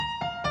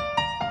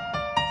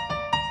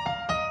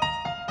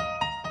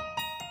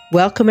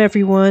Welcome,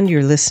 everyone.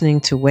 You're listening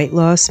to Weight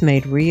Loss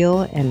Made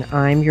Real, and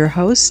I'm your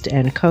host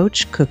and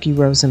coach, Cookie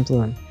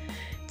Rosenblum.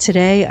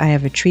 Today, I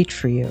have a treat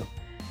for you.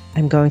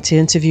 I'm going to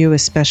interview a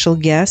special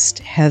guest,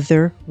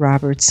 Heather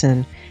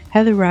Robertson.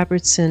 Heather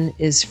Robertson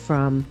is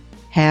from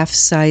Half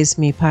Size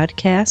Me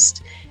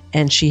podcast,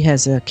 and she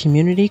has a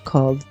community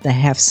called the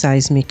Half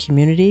Size Me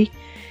Community.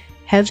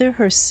 Heather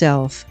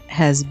herself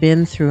has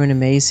been through an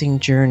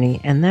amazing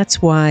journey, and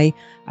that's why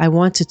I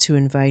wanted to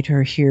invite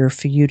her here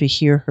for you to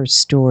hear her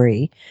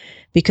story,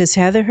 because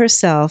Heather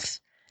herself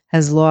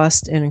has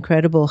lost an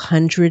incredible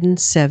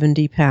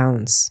 170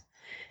 pounds.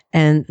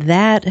 And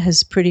that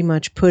has pretty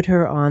much put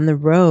her on the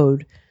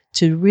road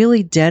to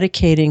really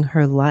dedicating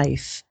her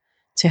life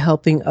to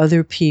helping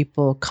other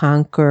people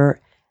conquer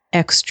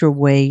extra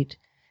weight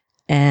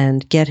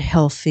and get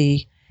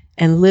healthy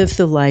and live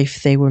the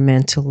life they were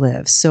meant to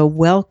live. So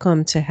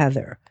welcome to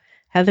Heather.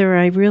 Heather,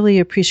 I really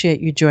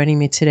appreciate you joining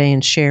me today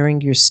and sharing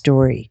your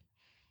story.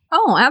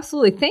 Oh,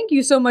 absolutely. Thank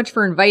you so much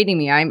for inviting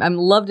me. I'm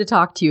love to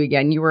talk to you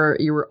again. You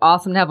were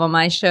awesome to have on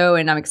my show,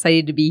 and I'm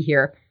excited to be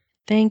here.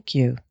 Thank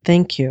you.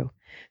 Thank you.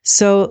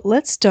 So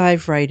let's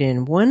dive right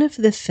in. One of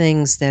the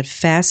things that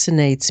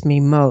fascinates me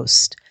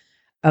most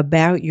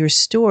about your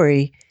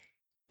story,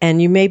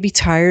 and you may be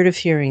tired of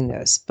hearing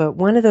this, but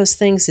one of those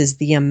things is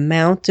the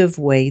amount of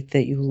weight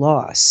that you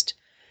lost.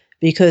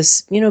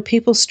 Because,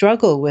 people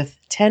struggle with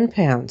 10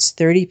 pounds,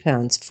 30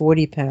 pounds,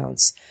 40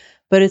 pounds.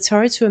 But it's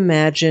hard to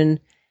imagine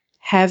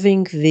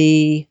having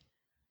the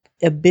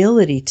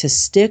ability to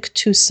stick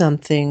to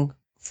something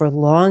for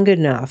long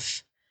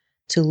enough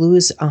to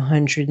lose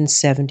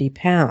 170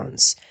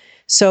 pounds.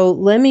 So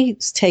let me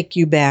take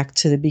you back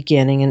to the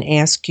beginning and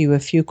ask you a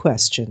few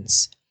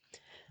questions.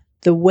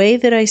 The way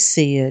that I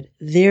see it,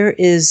 there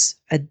is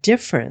a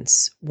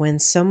difference when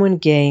someone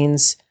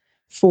gains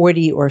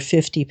 40 or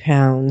 50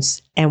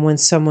 pounds and when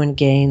someone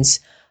gains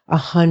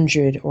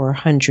 100 or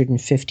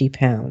 150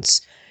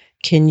 pounds.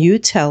 Can you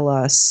tell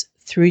us,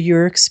 through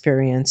your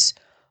experience,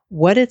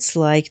 what it's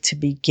like to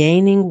be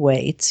gaining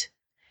weight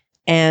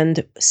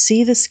and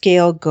see the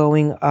scale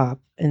going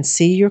up and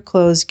see your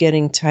clothes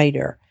getting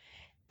tighter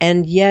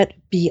and yet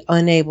be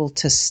unable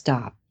to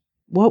stop?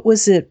 What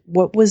was it?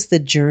 What was the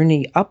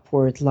journey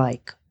upward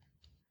like?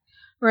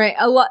 Right.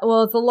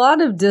 It's a lot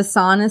of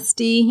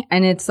dishonesty,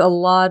 and it's a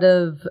lot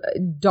of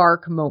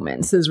dark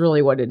moments is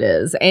really what it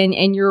is.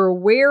 And you're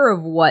aware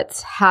of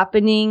what's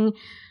happening,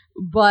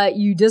 but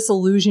you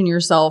disillusion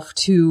yourself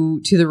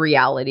to the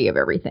reality of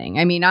everything.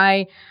 I mean,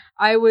 I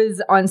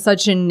was in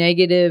such a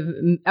negative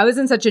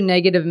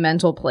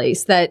mental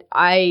place that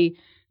I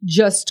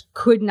just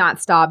could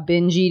not stop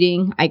binge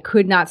eating. I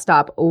could not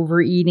stop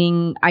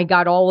overeating. I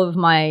got all of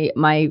my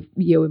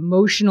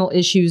emotional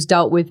issues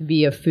dealt with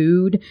via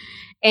food.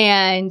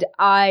 And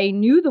I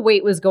knew the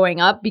weight was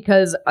going up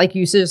because, like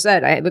you just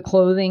said, I had the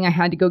clothing. I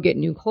had to go get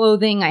new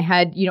clothing. I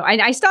had,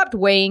 I stopped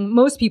weighing.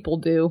 Most people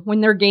do.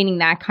 When they're gaining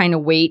that kind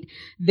of weight,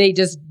 they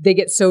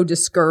get so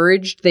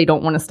discouraged. They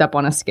don't want to step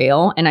on a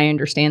scale. And I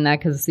understand that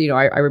because,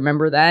 I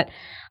remember that.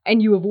 And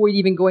you avoid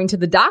even going to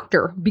the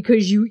doctor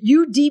because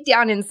you deep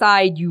down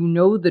inside,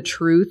 the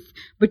truth,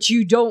 but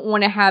you don't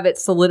want to have it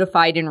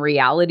solidified in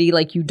reality.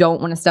 Like you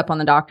don't want to step on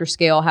the doctor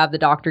scale, have the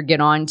doctor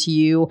get on to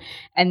you,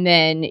 and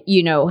then,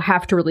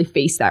 have to really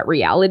face that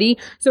reality.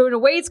 So in a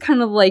way, it's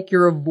kind of like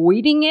you're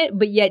avoiding it,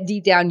 but yet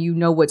deep down,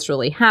 what's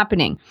really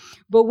happening.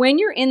 But when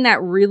you're in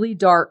that really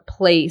dark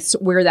place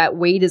where that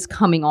weight is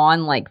coming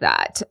on like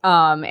that,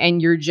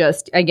 and you're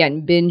just,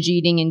 again, binge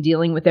eating and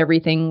dealing with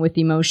everything with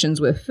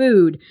emotions with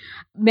food,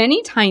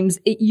 many times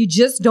you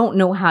just don't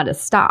know how to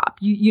stop.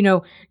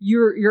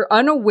 You're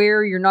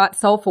unaware, you're not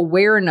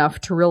self-aware enough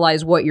to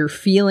realize what you're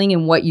feeling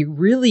and what you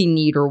really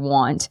need or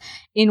want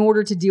in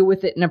order to deal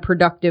with it in a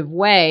productive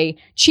way.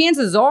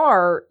 Chances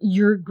are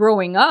you're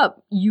growing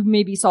up, you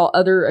maybe saw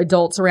other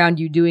adults around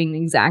you doing the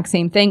exact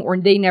same thing, or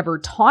they never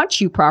taught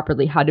you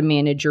properly how to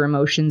manage your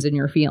emotions and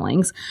your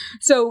feelings.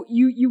 So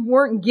you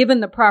weren't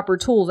given the proper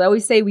tools. I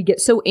always say we get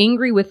so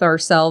angry with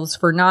ourselves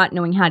for not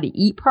knowing how to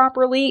eat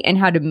properly and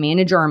how to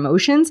manage our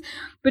emotions.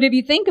 But if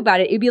you think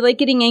about it, it'd be like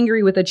getting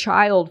angry with a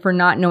child for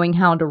not knowing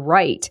how to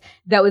write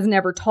that was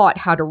never taught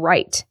how to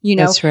write.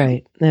 That's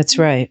right. That's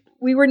right.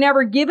 We were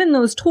never given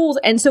those tools.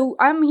 And so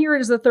I'm here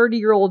as a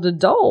 30-year-old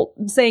adult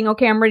saying,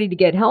 okay, I'm ready to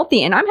get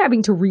healthy. And I'm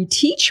having to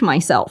reteach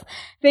myself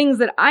things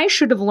that I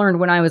should have learned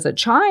when I was a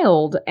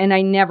child and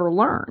I never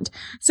learned.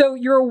 So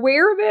you're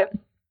aware of it,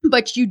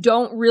 but you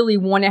don't really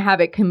want to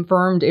have it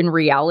confirmed in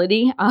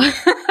reality.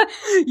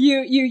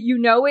 You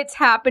know it's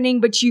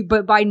happening,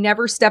 but by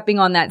never stepping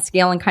on that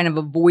scale and kind of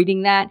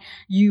avoiding that,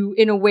 you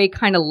in a way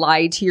kind of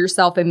lie to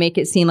yourself and make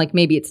it seem like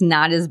maybe it's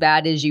not as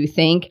bad as you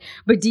think,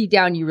 but deep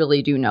down you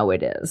really do know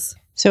it is.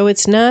 So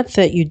it's not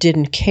that you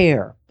didn't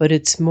care, but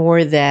it's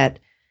more that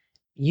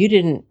you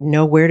didn't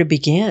know where to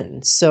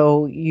begin.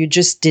 So you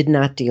just did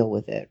not deal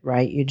with it,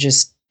 right? You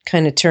just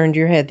kind of turned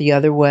your head the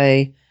other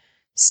way,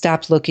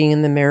 stopped looking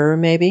in the mirror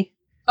maybe?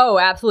 Oh,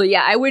 absolutely.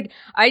 Yeah,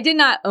 I did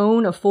not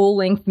own a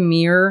full-length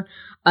mirror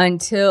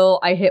until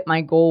I hit my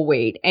goal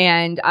weight.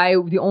 And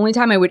the only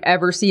time I would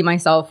ever see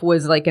myself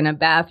was like in a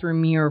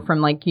bathroom mirror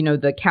from like,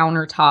 the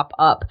countertop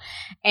up.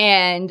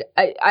 And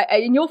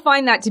and you'll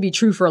find that to be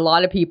true for a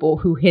lot of people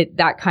who hit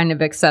that kind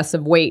of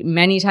excessive weight.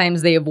 Many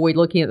times they avoid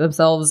looking at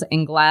themselves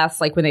in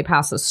glass, like when they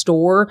pass a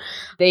store.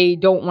 They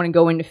don't want to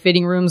go into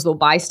fitting rooms. They'll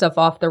buy stuff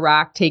off the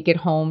rack, take it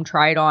home,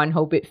 try it on,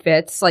 hope it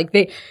fits. Like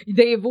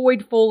they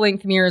avoid full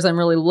length mirrors and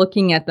really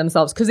looking at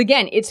themselves. Because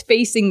again, it's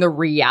facing the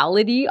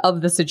reality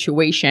of the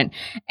situation.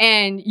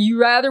 And you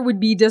rather would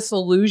be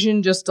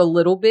disillusioned just a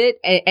little bit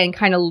and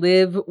kind of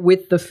live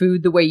with the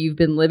food the way you've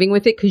been living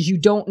with it, because you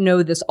don't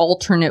know this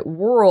alternate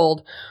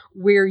world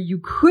where you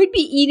could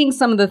be eating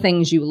some of the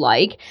things you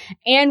like.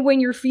 And when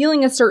you're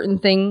feeling a certain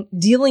thing,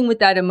 dealing with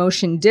that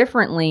emotion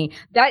differently,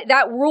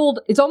 that world,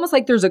 it's almost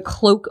like there's a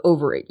cloak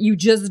over it. You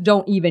just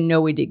don't even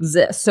know it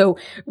exists. So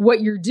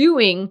what you're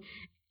doing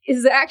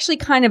is actually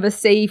kind of a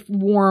safe,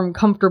 warm,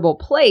 comfortable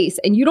place.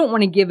 And you don't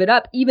want to give it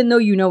up, even though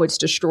you know it's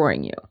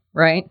destroying you,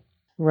 right?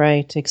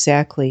 Right,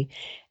 exactly.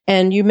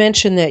 And you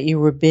mentioned that you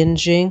were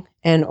binging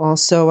and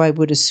also, I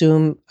would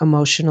assume,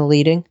 emotional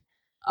eating.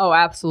 Oh,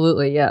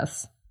 absolutely.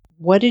 Yes.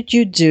 What did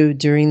you do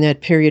during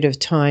that period of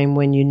time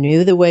when you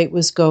knew the weight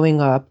was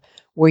going up?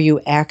 Were you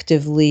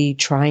actively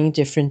trying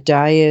different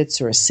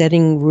diets or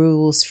setting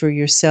rules for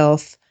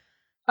yourself?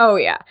 Oh,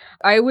 yeah.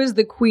 I was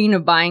the queen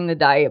of buying the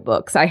diet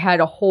books. I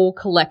had a whole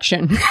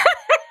collection.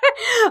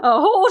 A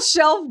whole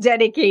shelf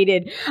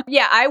dedicated.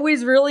 Yeah, I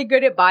was really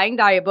good at buying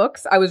diet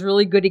books. I was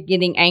really good at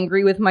getting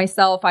angry with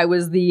myself. I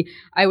was the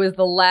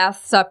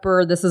last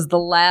supper. This is the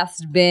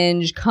last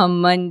binge.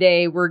 Come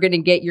Monday, we're going to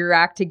get your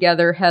act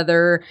together,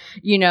 Heather.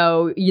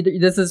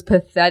 This is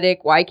pathetic.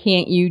 Why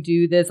can't you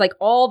do this? Like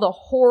all the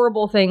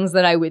horrible things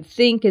that I would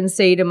think and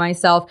say to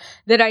myself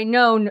that I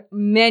know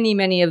many,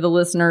 many of the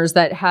listeners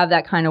that have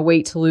that kind of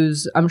weight to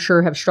lose, I'm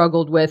sure have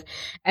struggled with.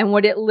 And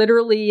what it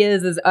literally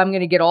is I'm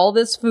going to get all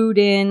this food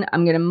in.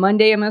 I'm going to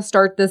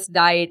start this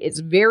diet. It's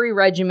very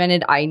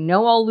regimented. I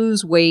know I'll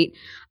lose weight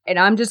and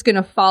I'm just going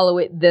to follow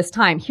it this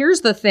time.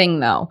 Here's the thing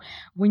though.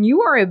 When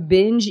you are a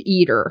binge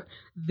eater,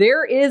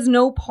 there is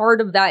no part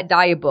of that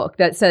diet book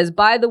that says,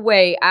 by the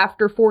way,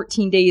 after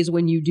 14 days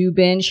when you do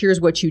binge,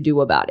 here's what you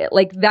do about it.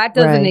 Like that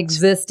doesn't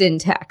exist in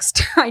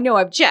text. I know,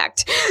 I've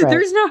checked.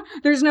 Right.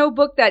 There's no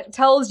book that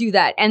tells you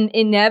that. And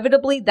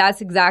inevitably,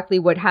 that's exactly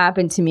what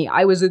happened to me.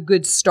 I was a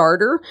good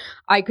starter.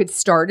 I could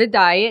start a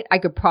diet. I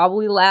could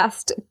probably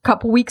last a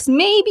couple weeks,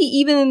 maybe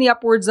even in the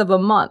upwards of a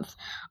month.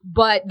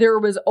 But there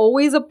was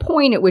always a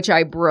point at which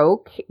I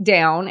broke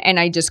down and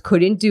I just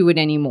couldn't do it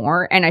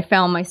anymore. And I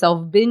found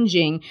myself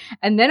binging.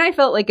 And then I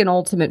felt like an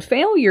ultimate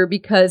failure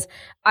because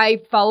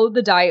I followed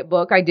the diet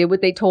book. I did what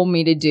they told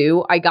me to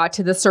do. I got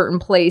to the certain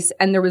place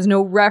and there was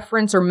no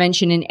reference or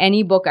mention in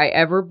any book I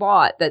ever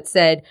bought that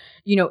said,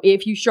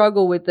 if you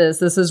struggle with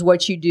this is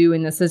what you do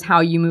and this is how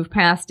you move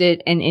past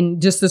it.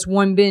 And just this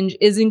one binge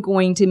isn't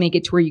going to make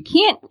it to where you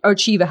can't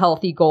achieve a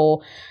healthy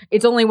goal.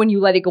 It's only when you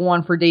let it go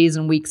on for days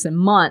and weeks and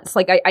months.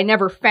 Like I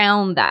never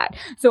found that.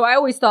 So I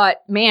always thought,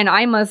 man,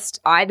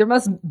 there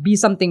must be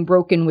something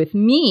broken with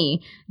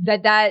me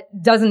that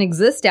doesn't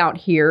exist out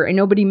here and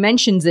nobody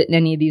mentions it in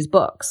any of these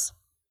books.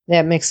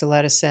 That makes a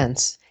lot of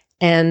sense.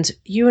 And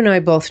you and I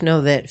both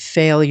know that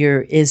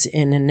failure is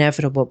an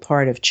inevitable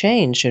part of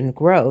change and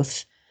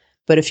growth.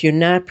 But if you're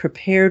not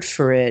prepared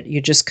for it,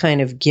 you just kind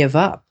of give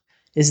up.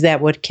 Is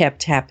that what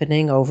kept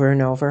happening over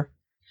and over?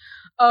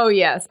 Oh,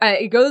 yes.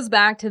 It goes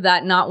back to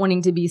that not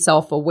wanting to be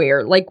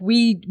self-aware. Like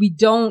we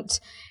don't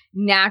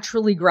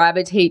naturally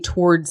gravitate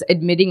towards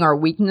admitting our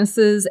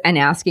weaknesses and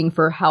asking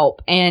for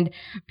help. And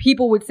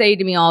people would say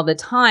to me all the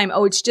time,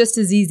 oh, it's just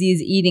as easy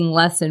as eating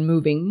less and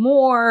moving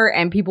more.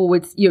 And people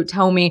would,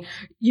 tell me,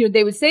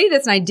 they would say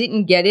this and I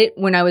didn't get it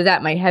when I was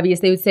at my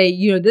heaviest. They would say,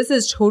 this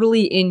is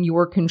totally in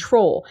your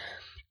control.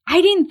 I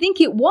didn't think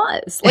it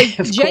was like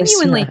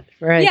genuinely.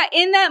 Right. Yeah.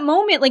 In that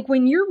moment, like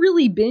when you're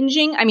really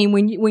binging, I mean,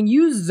 when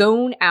you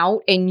zone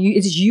out and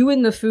it's you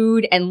and the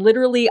food and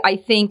literally, I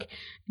think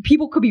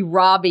people could be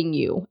robbing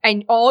you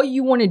and all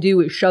you want to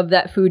do is shove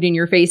that food in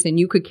your face and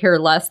you could care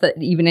less that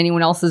even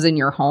anyone else is in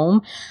your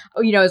home,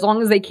 as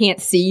long as they can't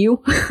see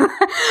you.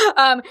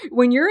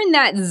 When you're in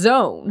that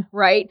zone,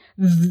 right,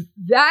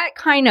 that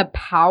kind of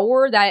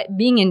power, that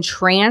being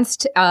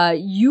entranced,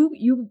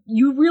 you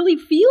really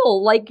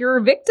feel like you're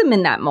a victim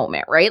in that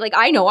moment, right? Like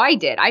I know I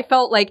did. I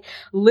felt like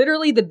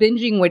literally the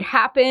binging would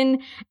happen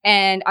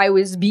and I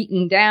was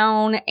beaten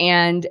down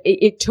and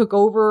it took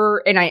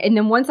over. And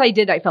then once I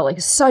did, I felt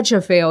like such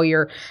a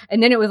failure.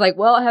 And then it was like,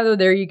 well, Heather,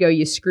 there you go.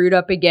 You screwed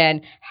up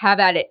again. Have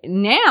at it.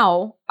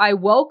 Now I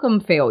welcome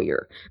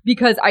failure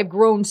because I've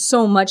grown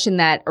so much in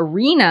that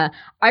arena.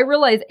 I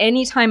realize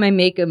anytime I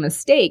make a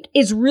mistake,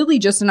 it's really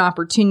just an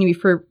opportunity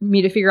for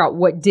me to figure out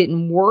what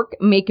didn't work,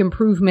 make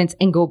improvements,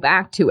 and go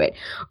back to it.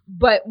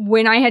 But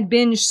when I had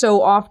binged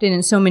so often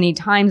and so many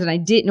times and I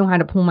didn't know how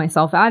to pull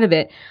myself out of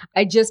it,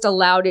 I just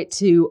allowed it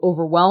to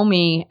overwhelm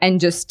me and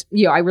just,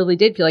 I really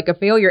did feel like a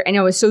failure. And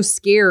I was so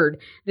scared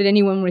that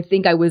anyone would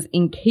think I was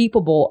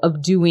incapable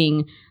of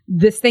doing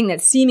this thing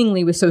that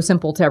seemingly was so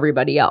simple to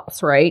everybody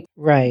else, right?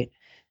 Right.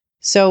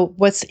 So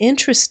what's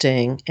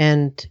interesting,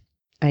 and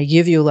I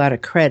give you a lot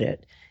of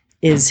credit,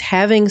 is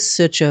having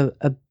such a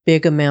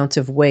big amount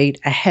of weight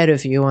ahead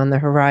of you on the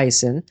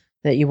horizon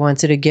that you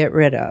wanted to get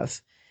rid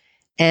of,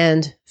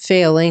 and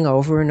failing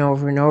over and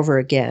over and over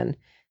again,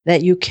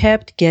 that you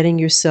kept getting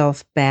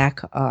yourself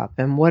back up.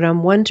 And what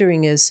I'm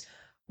wondering is,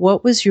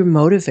 what was your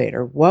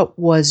motivator? What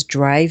was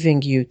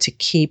driving you to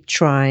keep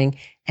trying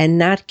and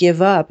not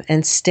give up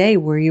and stay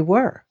where you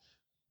were?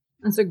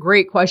 That's a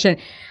great question.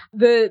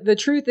 The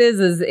truth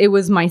is it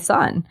was my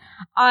son.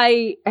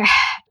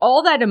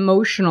 All that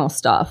emotional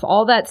stuff,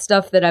 all that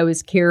stuff that I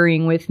was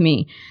carrying with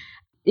me,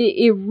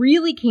 it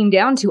really came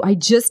down to, I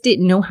just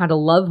didn't know how to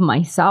love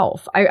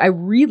myself. I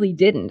really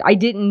didn't. I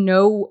didn't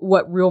know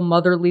what real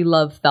motherly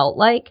love felt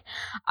like.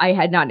 I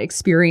had not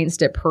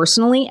experienced it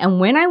personally. And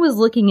when I was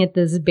looking at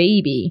this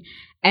baby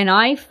and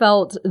I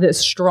felt this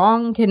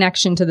strong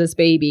connection to this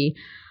baby,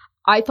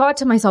 I thought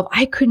to myself,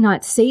 I could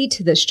not say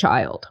to this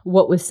child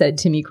what was said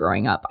to me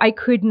growing up. I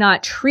could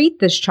not treat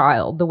this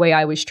child the way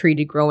I was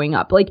treated growing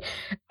up. Like,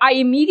 I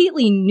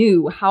immediately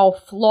knew how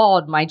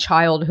flawed my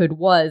childhood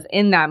was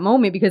in that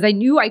moment because I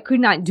knew I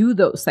could not do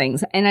those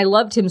things. And I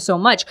loved him so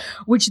much,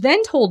 which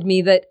then told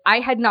me that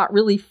I had not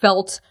really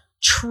felt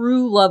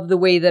true love the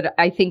way that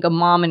I think a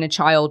mom and a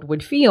child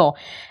would feel.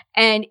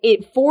 And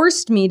it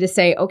forced me to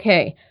say,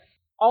 okay,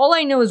 all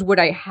I know is what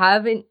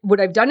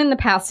I've done in the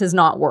past has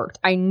not worked.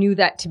 I knew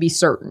that to be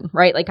certain,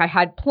 right? Like, I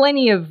had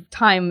plenty of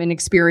time and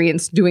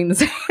experience doing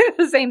the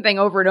same thing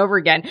over and over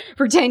again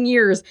for 10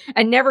 years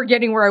and never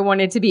getting where I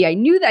wanted to be. I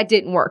knew that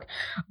didn't work,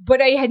 but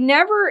I had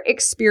never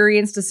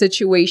experienced a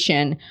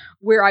situation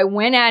where I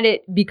went at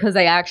it because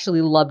I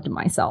actually loved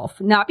myself,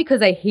 not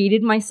because I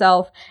hated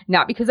myself,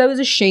 not because I was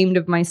ashamed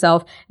of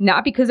myself,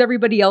 not because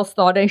everybody else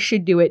thought I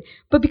should do it,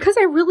 but because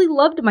I really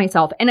loved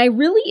myself. And I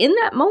really, in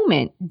that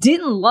moment,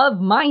 didn't love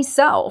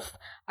myself.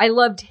 I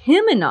loved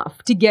him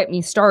enough to get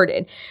me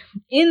started.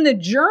 In the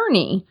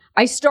journey,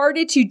 I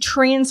started to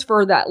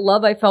transfer that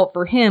love I felt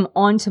for him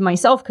onto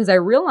myself because I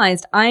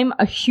realized I'm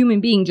a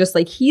human being just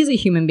like he's a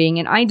human being,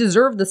 and I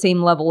deserve the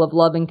same level of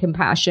love and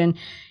compassion,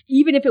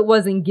 even if it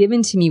wasn't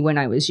given to me when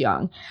I was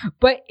young.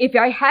 But if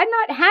I had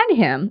not had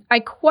him, I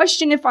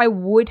question if I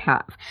would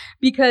have,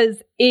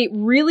 because it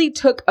really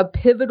took a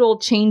pivotal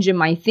change in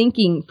my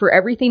thinking for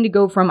everything to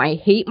go from I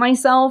hate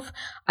myself,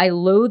 I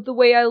loathe the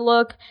way I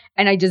look,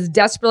 and I just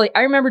desperately,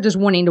 I remember just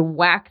wanting to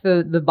whack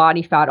the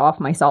body fat off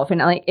myself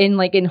and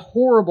in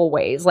horrible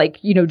ways, like,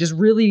 just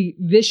really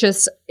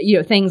vicious,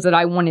 things that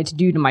I wanted to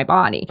do to my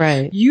body.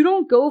 Right. You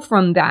don't go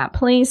from that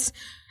place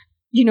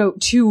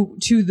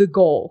to the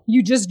goal.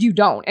 You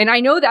don't. And I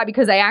know that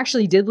because I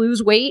actually did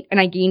lose weight and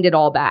I gained it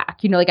all back.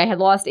 Like, I had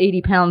lost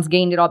 80 pounds,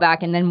 gained it all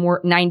back, and then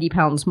 90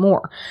 pounds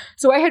more.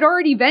 So I had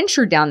already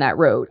ventured down that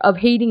road of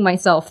hating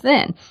myself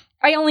then.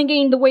 I only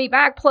gained the weight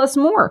back plus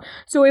more.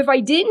 So if I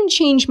didn't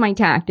change my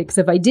tactics,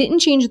 if I didn't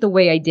change the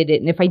way I did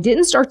it, and if I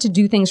didn't start to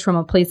do things from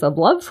a place of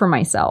love for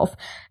myself,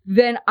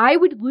 then I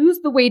would lose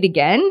the weight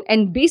again.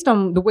 And based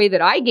on the way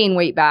that I gain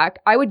weight back,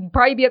 I would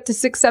probably be up to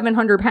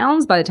 600-700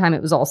 pounds by the time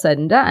it was all said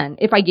and done,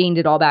 if I gained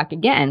it all back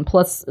again,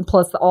 plus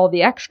all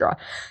the extra.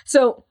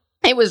 So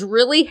it was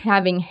really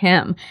having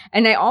him.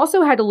 And I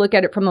also had to look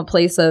at it from a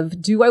place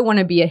of, do I want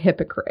to be a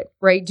hypocrite,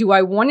 right? Do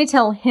I want to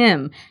tell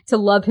him to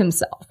love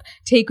himself,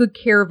 take good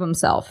care of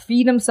himself,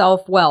 feed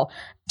himself well,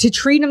 to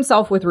treat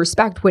himself with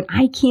respect when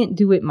I can't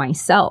do it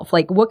myself?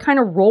 Like, what kind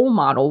of role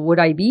model would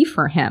I be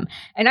for him?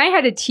 And I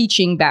had a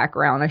teaching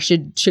background. I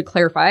should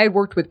clarify. I had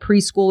worked with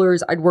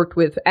preschoolers. I'd worked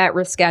with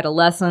at-risk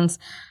adolescents.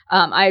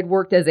 I had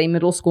worked as a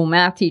middle school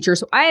math teacher.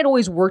 So I had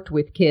always worked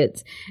with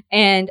kids,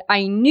 and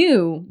I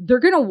knew they're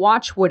going to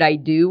watch what I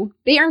do.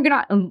 They aren't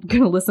going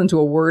to listen to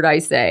a word I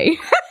say.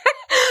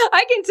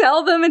 I can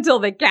tell them until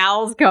the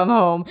cows come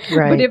home.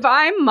 Right. But if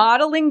I'm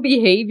modeling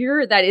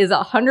behavior that is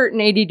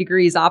 180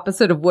 degrees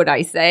opposite of what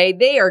I say,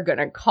 they are going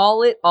to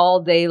call it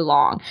all day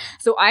long.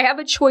 So I have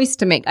a choice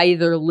to make. I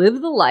either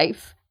live the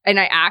life and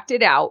I act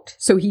it out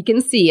so he can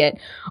see it,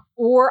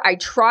 or I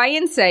try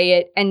and say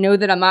it and know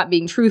that I'm not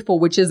being truthful,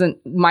 which isn't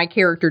my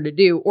character to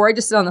do, or I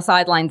just sit on the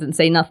sidelines and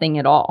say nothing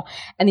at all.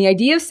 And the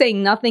idea of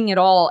saying nothing at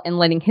all and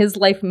letting his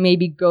life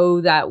maybe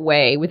go that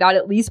way without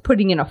at least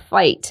putting in a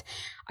fight,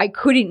 I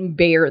couldn't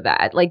bear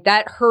that. Like,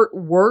 that hurt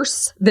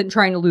worse than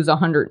trying to lose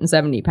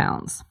 170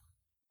 pounds.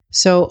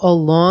 So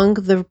along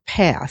the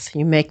path,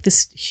 you make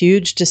this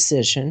huge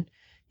decision.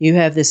 You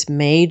have this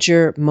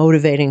major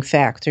motivating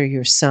factor,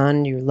 your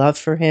son, your love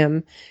for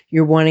him.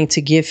 You're wanting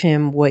to give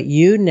him what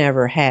you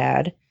never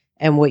had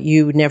and what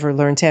you never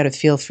learned how to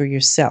feel for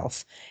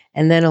yourself.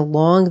 And then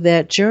along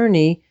that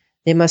journey,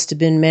 there must have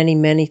been many,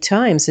 many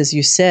times, as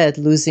you said,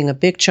 losing a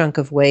big chunk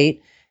of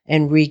weight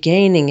and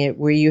regaining it,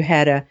 where you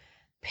had to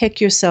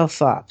pick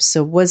yourself up.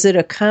 So was it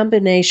a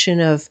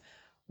combination of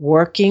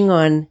working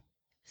on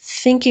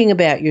thinking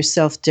about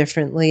yourself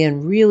differently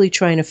and really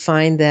trying to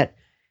find that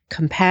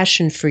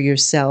compassion for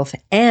yourself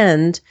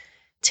and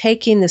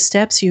taking the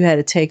steps you had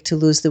to take to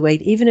lose the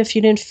weight, even if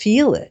you didn't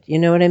feel it? You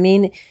know what I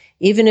mean?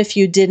 even if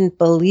you didn't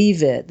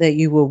believe it, that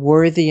you were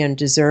worthy and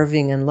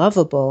deserving and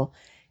lovable,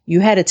 you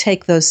had to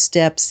take those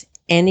steps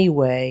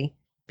anyway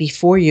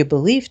before you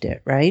believed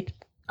it, right?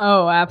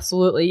 Oh,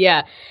 absolutely.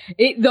 Yeah.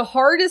 The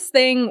hardest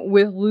thing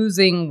with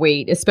losing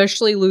weight,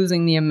 especially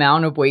losing the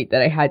amount of weight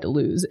that I had to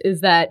lose,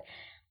 is that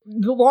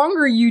the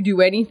longer you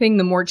do anything,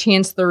 the more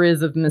chance there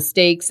is of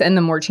mistakes, and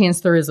the more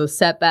chance there is of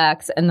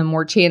setbacks, and the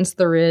more chance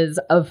there is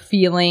of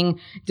feeling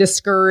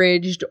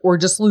discouraged or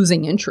just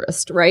losing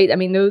interest, right? I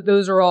mean,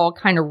 those are all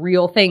kind of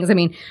real things. I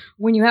mean,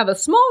 when you have a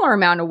smaller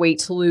amount of weight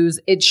to lose,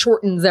 it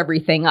shortens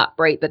everything up,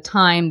 right? The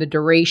time, the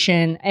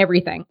duration,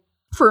 everything.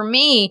 For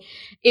me,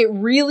 it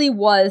really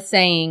was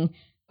saying,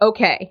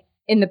 okay,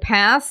 in the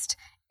past,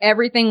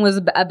 everything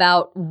was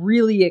about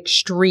really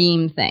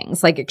extreme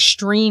things, like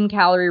extreme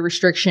calorie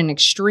restriction,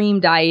 extreme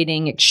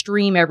dieting,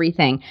 extreme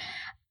everything.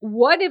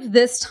 What if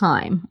this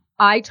time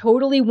I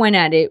totally went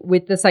at it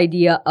with this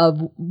idea of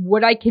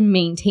what I can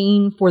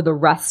maintain for the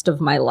rest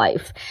of my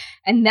life?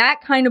 And that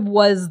kind of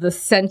was the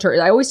center.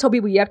 I always tell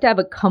people you have to have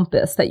a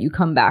compass that you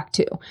come back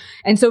to.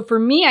 And so for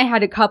me, I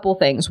had a couple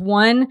things.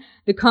 One,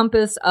 the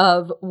compass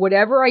of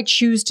whatever I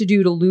choose to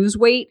do to lose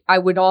weight, I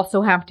would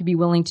also have to be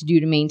willing to do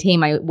to maintain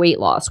my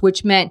weight loss,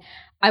 which meant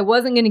I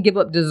wasn't going to give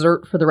up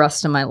dessert for the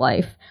rest of my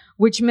life,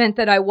 which meant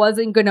that I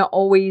wasn't going to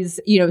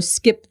always,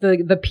 skip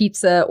the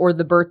pizza or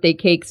the birthday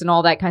cakes and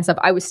all that kind of stuff.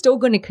 I was still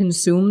going to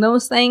consume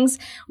those things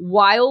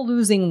while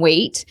losing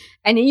weight.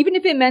 And even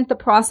if it meant the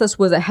process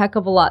was a heck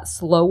of a lot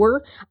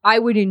slower, I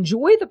would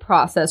enjoy the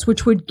process,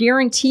 which would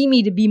guarantee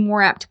me to be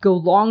more apt to go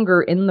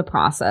longer in the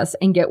process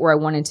and get where I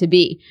wanted to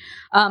be.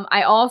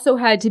 I also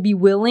had to be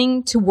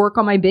willing to work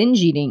on my binge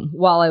eating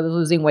while I was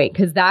losing weight,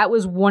 because that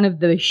was one of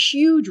the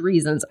huge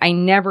reasons I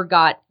never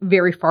got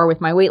very far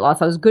with my weight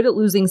loss. I was good at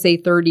losing, say,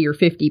 30 or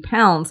 50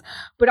 pounds,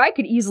 but I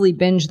could easily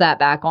binge that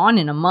back on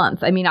in a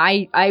month. I mean,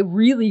 I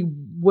really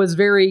was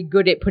very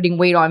good at putting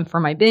weight on for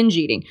my binge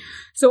eating.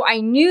 So I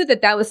knew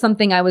that that was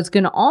something I was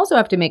going to also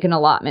have to make an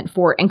allotment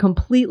for and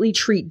completely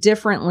treat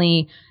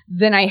differently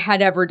than I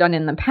had ever done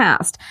in the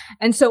past.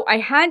 And so I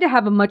had to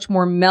have a much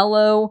more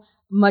mellow,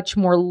 much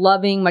more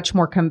loving, much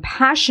more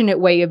compassionate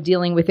way of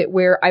dealing with it,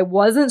 where I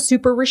wasn't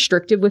super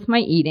restrictive with my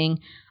eating.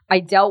 I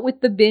dealt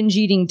with the binge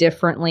eating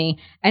differently,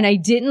 and I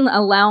didn't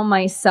allow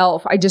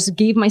myself, I just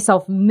gave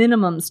myself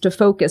minimums to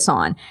focus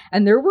on.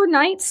 And there were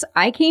nights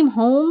I came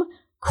home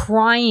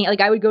crying.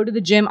 Like, I would go to the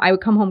gym, I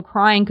would come home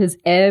crying because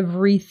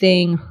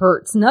everything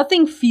hurts.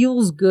 Nothing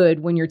feels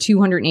good when you're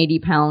 280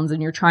 pounds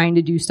and you're trying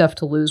to do stuff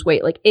to lose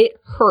weight. Like, it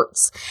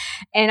hurts.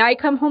 And I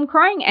come home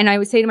crying, and I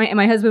would say to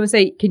my husband would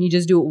say, can you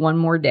just do it one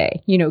more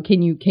day?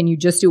 Can you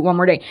just do it one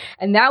more day?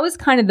 And that was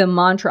kind of the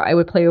mantra I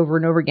would play over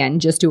and over again.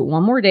 Just do it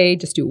one more day.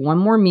 Just do one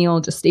more meal.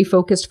 Just stay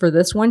focused for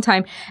this one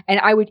time. And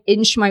I would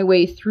inch my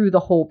way through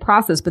the whole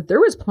process. But there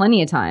was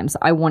plenty of times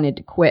I wanted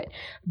to quit.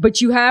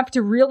 But you have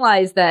to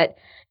realize that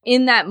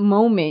in that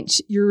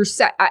moment,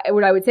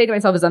 what I would say to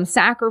myself is, I'm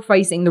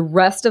sacrificing the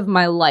rest of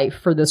my life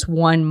for this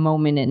one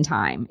moment in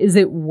time. Is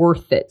it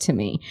worth it to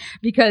me?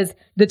 Because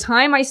the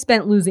time I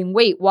spent losing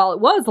weight, while it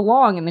was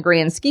long in the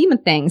grand scheme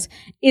of things,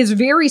 is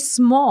very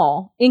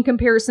small in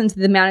comparison to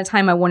the amount of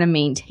time I want to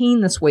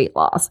maintain this weight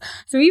loss.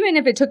 So even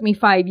if it took me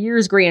 5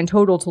 years grand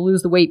total to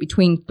lose the weight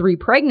between 3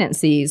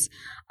 pregnancies,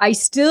 I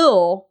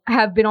still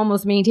have been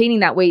almost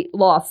maintaining that weight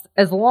loss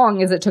as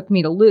long as it took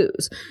me to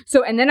lose.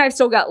 So, and then I've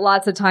still got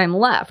lots of time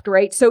left,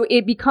 right? So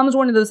it becomes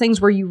one of those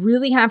things where you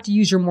really have to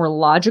use your more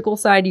logical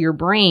side of your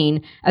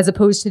brain as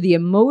opposed to the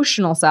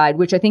emotional side,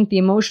 which I think the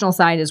emotional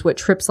side is what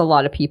trips a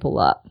lot of people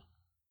up.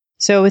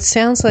 So it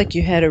sounds like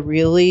you had to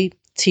really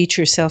teach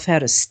yourself how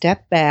to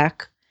step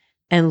back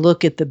and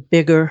look at the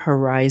bigger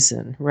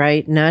horizon,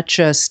 right? Not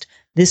just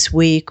this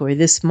week or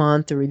this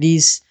month or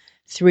these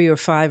 3 or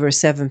 5 or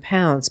 7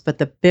 pounds, but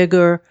the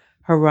bigger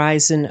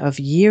horizon of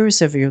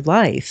years of your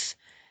life.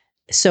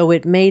 So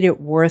it made it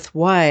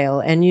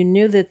worthwhile. And you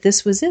knew that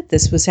this was it.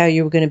 This was how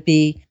you were going to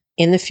be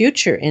in the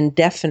future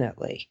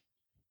indefinitely.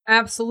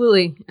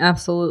 Absolutely.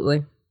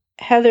 Absolutely.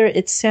 Heather,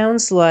 it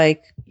sounds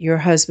like your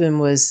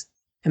husband was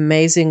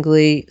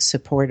amazingly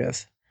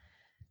supportive.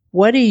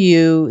 What do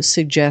you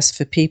suggest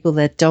for people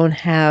that don't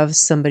have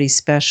somebody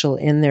special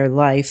in their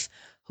life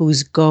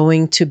who's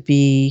going to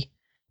be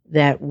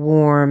that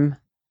warm,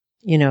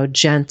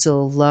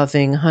 gentle,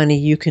 loving, honey,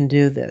 you can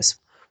do this?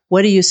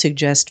 What do you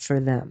suggest for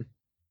them?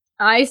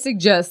 I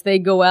suggest they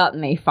go out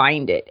and they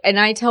find it. And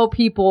I tell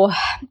people,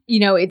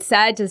 it's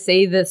sad to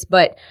say this,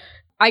 but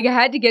I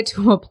had to get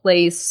to a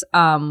place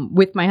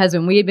with my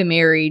husband. We had been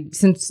married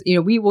since,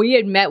 we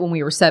had met when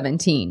we were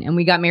 17 and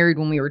we got married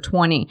when we were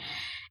 20.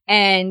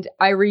 And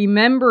I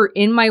remember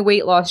in my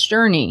weight loss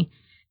journey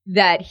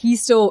that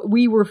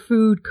we were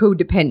food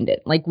codependent.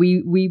 Like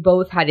we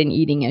both had an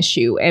eating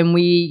issue, and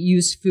we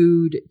used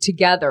food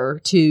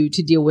together to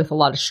deal with a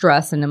lot of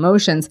stress and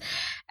emotions.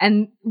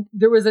 And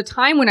there was a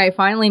time when I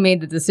finally made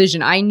the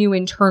decision. I knew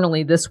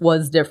internally this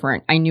was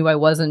different. I knew I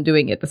wasn't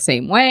doing it the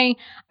same way.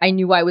 I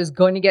knew I was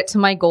going to get to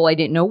my goal. I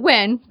didn't know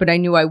when, but I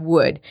knew I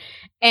would.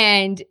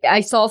 And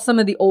I saw some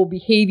of the old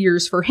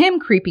behaviors for him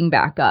creeping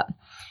back up.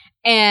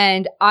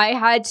 And I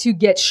had to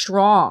get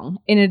strong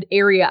in an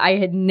area I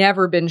had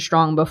never been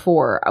strong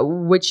before,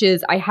 which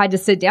is I had to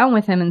sit down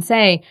with him and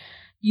say,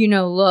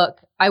 look,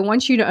 I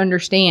want you to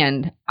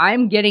understand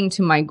I'm getting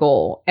to my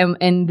goal.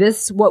 And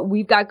this, what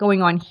we've got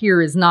going on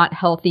here is not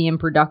healthy and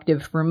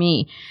productive for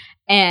me.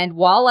 And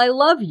while I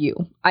love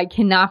you, I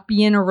cannot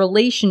be in a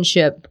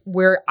relationship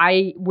where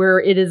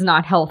it is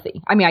not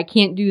healthy. I mean, I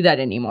can't do that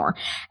anymore.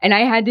 And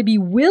I had to be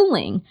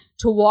willing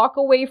to walk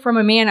away from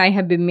a man I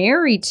had been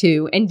married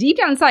to, and deep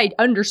down inside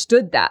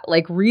understood that,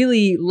 like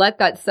really let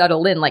that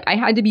settle in. Like I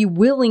had to be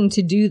willing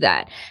to do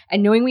that.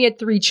 And knowing we had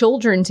 3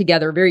 children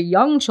together, very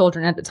young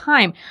children at the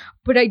time,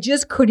 but I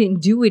just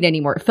couldn't do it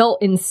anymore. It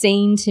felt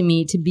insane to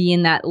me to be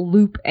in that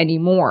loop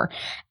anymore.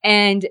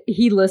 And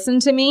he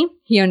listened to me.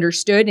 He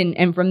understood.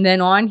 And from then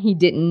on, he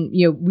didn't,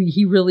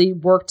 he really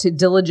worked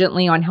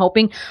diligently on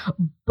helping.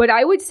 But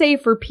I would say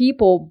for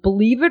people,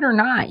 believe it or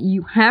not,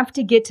 you have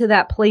to get to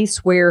that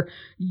place where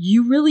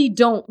you really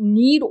don't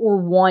need or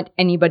want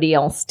anybody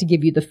else to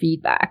give you the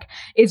feedback.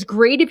 It's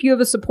great if you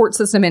have a support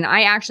system, and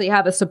I actually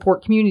have a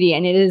support community,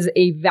 and it is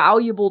a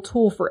valuable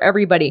tool for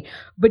everybody.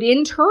 But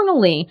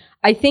internally,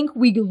 I think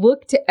we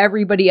look to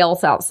everybody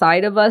else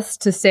outside of us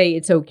to say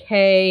it's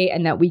okay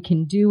and that we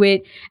can do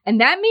it.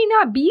 And that may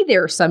not be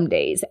there some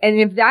days. And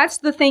if that's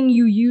the thing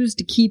you use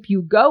to keep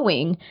you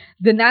going,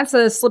 then that's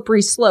a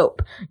slippery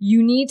slope.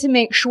 You need to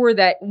make sure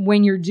that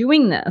when you're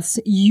doing this,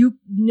 you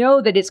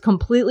know that it's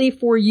completely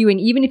for you. And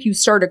even if you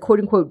start a quote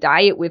unquote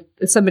diet with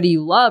somebody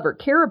you love or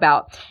care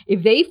about,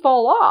 if they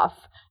fall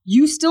off,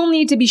 you still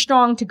need to be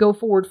strong to go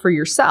forward for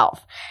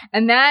yourself.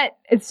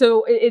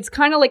 So it's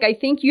kind of like, I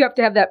think you have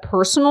to have that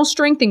personal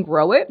strength and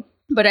grow it.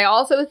 But I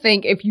also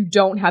think if you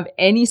don't have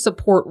any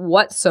support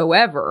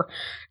whatsoever,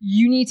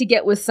 you need to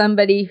get with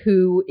somebody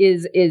who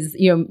is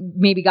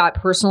maybe got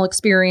personal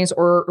experience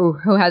or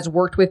who has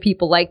worked with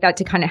people like that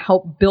to kind of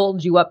help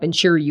build you up and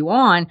cheer you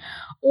on,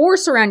 or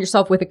surround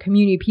yourself with a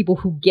community of people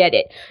who get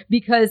it,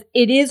 because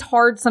it is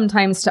hard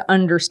sometimes to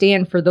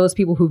understand for those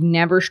people who've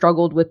never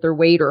struggled with their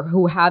weight or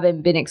who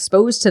haven't been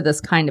exposed to this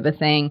kind of a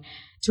thing,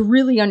 to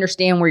really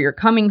understand where you're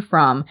coming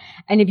from.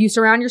 And if you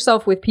surround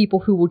yourself with people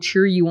who will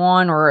cheer you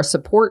on or a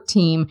support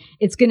team,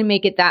 it's going to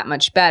make it that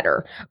much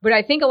better. But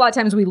I think a lot of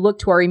times we look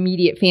to our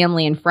immediate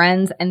family and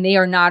friends, and they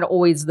are not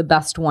always the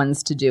best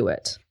ones to do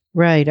it.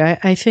 Right.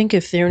 I think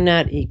if they're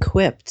not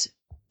equipped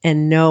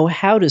and know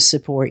how to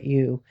support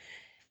you,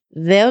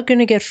 they're going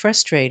to get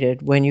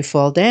frustrated when you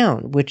fall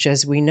down, which,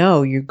 as we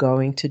know, you're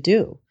going to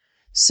do.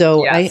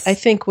 So yes. I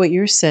think what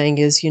you're saying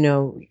is,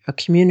 a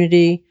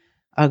community,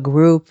 a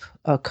group,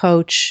 a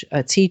coach,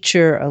 a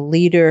teacher, a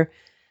leader,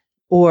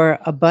 or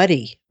a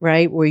buddy,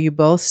 right? Where you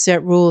both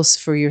set rules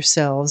for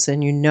yourselves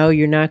and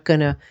you're not going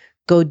to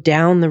go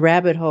down the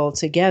rabbit hole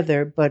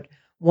together, but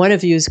one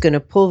of you is going to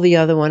pull the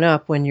other one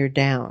up when you're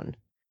down.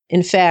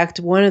 In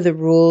fact, one of the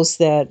rules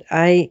that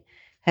I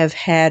have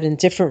had in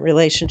different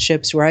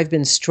relationships where I've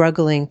been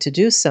struggling to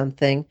do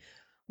something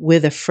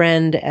with a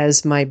friend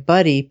as my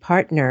buddy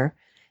partner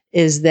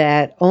is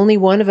that only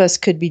one of us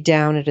could be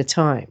down at a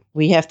time.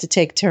 We have to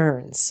take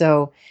turns.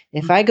 So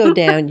if I go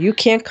down, you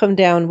can't come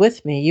down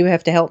with me. You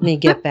have to help me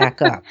get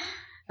back up.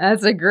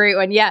 That's a great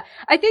one. Yeah.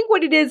 I think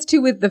what it is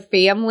too with the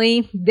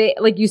family, they,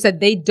 like you said,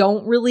 they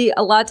don't really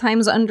a lot of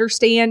times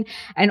understand.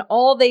 And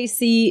all they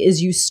see is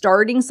you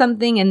starting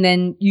something and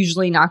then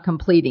usually not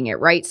completing it.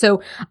 Right.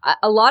 So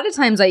a lot of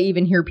times I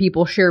even hear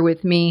people share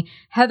with me,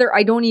 Heather,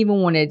 I don't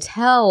even want to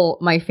tell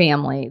my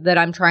family that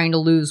I'm trying to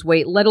lose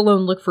weight, let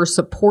alone look for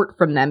support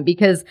from them,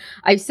 because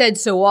I've said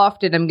so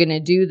often I'm going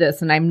to do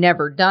this and I've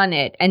never done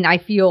it. And I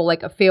feel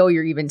like a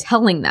failure even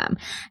telling them.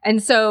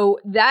 And so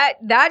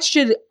that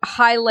should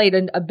highlight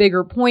a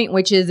bigger point,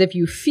 which is if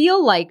you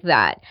feel like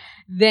that,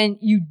 then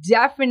you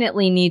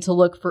definitely need to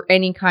look for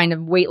any kind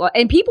of weight loss.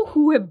 And people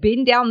who have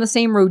been down the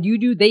same road you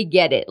do, they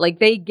get it. Like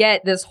they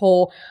get this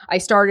whole, I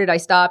started, I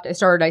stopped, I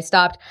started, I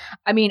stopped.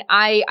 I mean,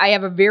 I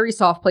have a very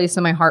soft place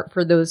in my heart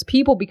for those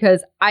people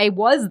because I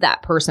was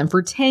that person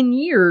for 10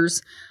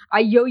 years. I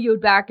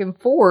yo-yoed back and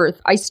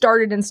forth. I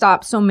started and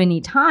stopped so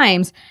many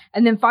times.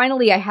 And then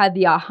finally I had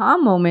the aha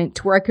moment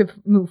to where I could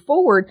move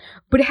forward.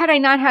 But had I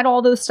not had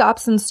all those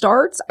stops and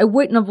starts, I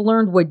wouldn't have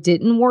learned what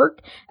didn't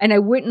work. And I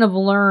wouldn't have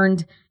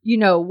learned,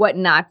 what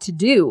not to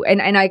do.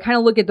 And I kind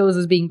of look at those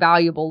as being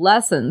valuable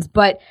lessons.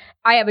 But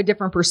I have a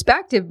different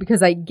perspective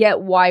because I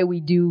get why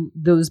we do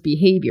those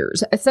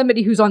behaviors.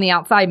 Somebody who's on the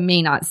outside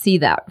may not see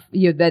that.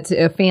 That's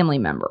a family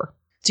member.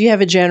 Do you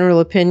have a general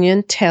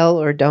opinion, tell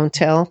or don't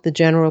tell the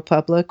general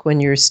public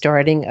when you're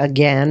starting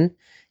again,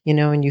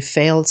 and you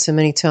failed so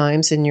many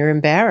times and you're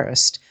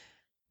embarrassed?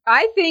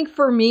 I think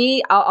for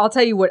me, I'll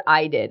tell you what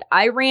I did.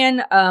 I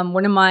ran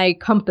one of my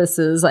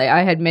compasses.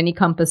 I had many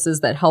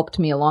compasses that helped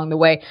me along the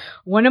way.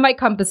 One of my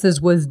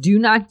compasses was do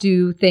not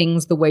do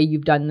things the way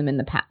you've done them in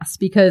the past.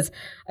 Because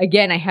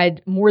again, I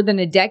had more than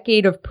a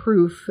decade of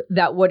proof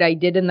that what I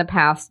did in the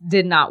past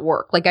did not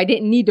work. Like I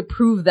didn't need to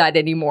prove that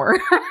anymore.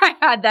 I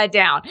had that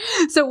down.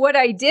 So what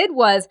I did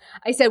was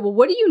I said, well,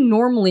 what do you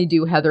normally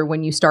do, Heather,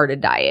 when you start a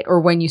diet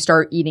or when you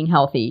start eating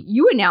healthy?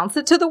 You announce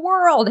it to the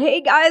world.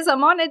 Hey guys,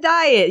 I'm on a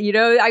diet. You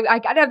know, I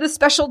got to have this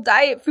special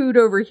diet food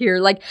over here.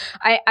 Like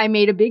I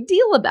made a big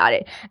deal about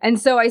it. And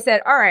so I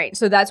said, all right,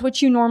 so that's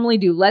what you normally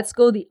do. Let's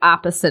go the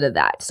opposite of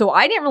that. So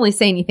I didn't really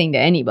say anything to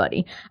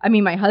anybody. I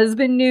mean, my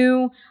husband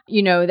knew,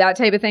 you know, that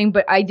type of thing,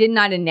 but I did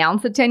not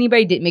announce it to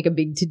anybody, didn't make a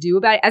big to-do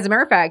about it. As a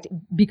matter of fact,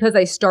 because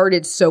I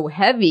started so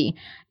heavy,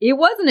 it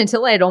wasn't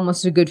until I had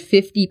almost a good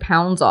 50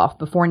 pounds off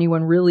before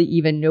anyone really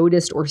even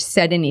noticed or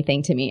said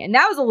anything to me. And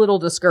that was a little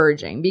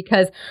discouraging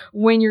because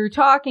when you're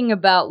talking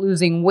about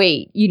losing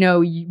weight, you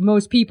know,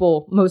 most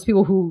people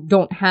who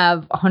don't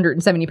have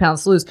 170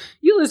 pounds to lose,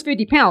 you lose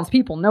 50 pounds,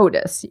 people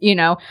notice, you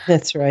know.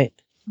 That's right.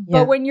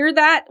 But when you're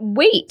that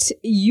weight,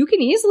 you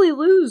can easily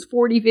lose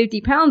 40,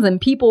 50 pounds and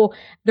people,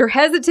 they're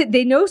hesitant.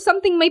 They know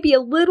something might be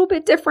a little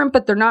bit different,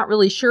 but they're not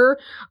really sure.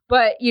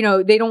 But, you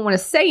know, they don't want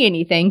to say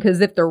anything because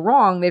if they're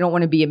wrong, they don't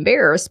want to be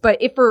embarrassed.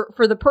 But if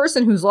for the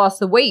person who's lost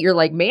the weight, you're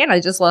like, man, I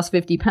just lost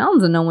 50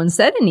 pounds and no one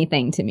said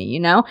anything to me, you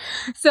know?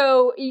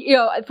 So, you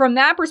know, from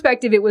that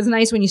perspective, it was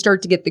nice when you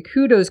start to get the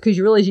kudos because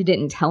you realize you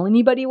didn't tell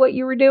anybody what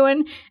you were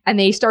doing and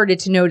they started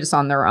to notice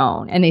on their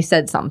own and they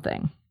said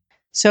something.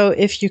 So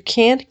if you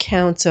can't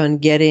count on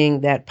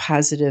getting that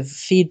positive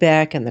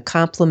feedback and the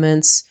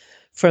compliments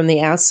from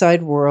the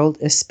outside world,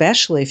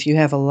 especially if you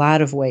have a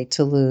lot of weight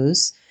to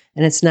lose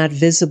and it's not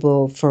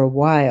visible for a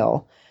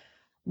while,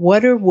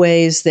 what are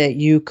ways that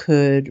you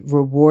could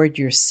reward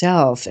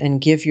yourself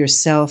and give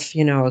yourself,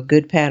 you know, a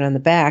good pat on the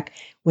back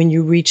when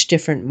you reach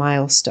different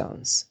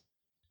milestones?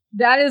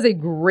 That is a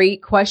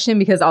great question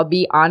because I'll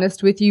be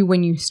honest with you,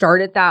 when you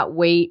start at that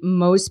weight,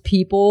 most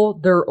people,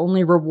 their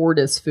only reward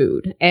is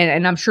food.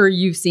 And I'm sure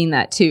you've seen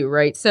that too,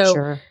 right? So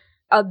Sure.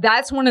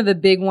 That's one of the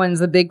big ones.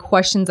 The big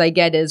questions I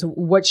get is,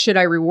 what should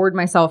I reward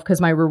myself? Because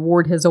my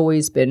reward has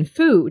always been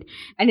food.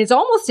 And it's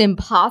almost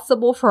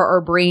impossible for our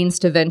brains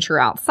to venture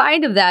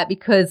outside of that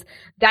because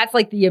that's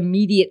like the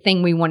immediate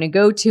thing we want to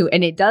go to.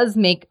 And it does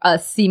make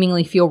us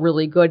seemingly feel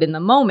really good in the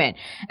moment.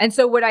 And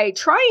so what I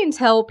try and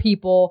tell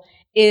people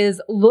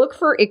is look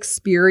for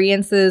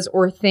experiences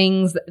or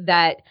things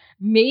that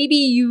maybe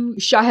you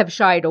have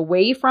shied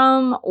away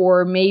from,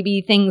 or maybe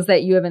things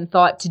that you haven't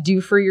thought to do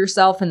for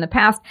yourself in the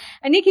past.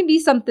 And it can be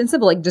something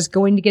simple, like just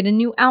going to get a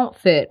new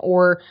outfit.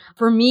 Or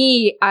for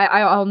me,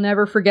 I'll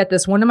never forget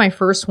this. One of my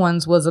first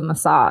ones was a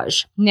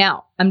massage.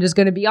 Now, I'm just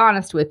going to be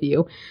honest with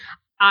you.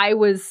 I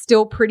was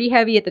still pretty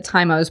heavy at the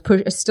time. I was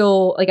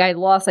I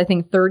lost, I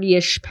think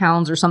 30-ish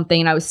pounds or something.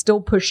 And I was still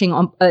pushing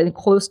on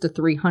close to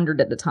 300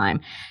 at the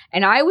time.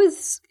 And I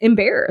was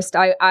embarrassed.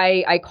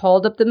 I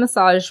called up the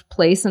massage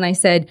place and I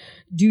said,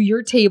 do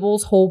your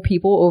tables hold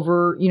people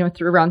over, you know,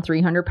 around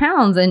 300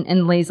 pounds?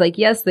 And Lay's like,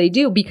 yes, they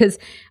do. Because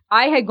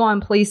I had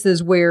gone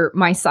places where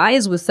my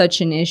size was such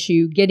an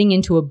issue. Getting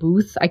into a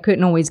booth, I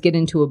couldn't always get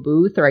into a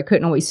booth, or I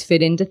couldn't always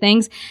fit into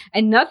things.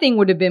 And nothing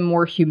would have been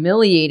more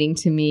humiliating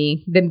to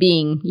me than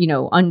being, you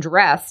know,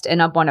 undressed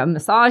and up on a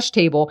massage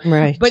table.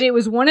 Right. But it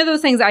was one of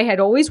those things I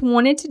had always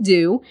wanted to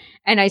do.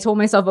 And I told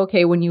myself,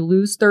 okay, when you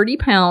lose 30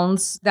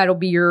 pounds, that'll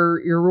be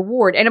your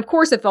reward. And of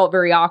course, it felt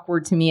very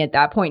awkward to me at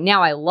that point.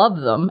 Now I love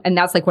them. And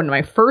that's like one of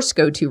my first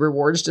go-to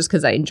rewards just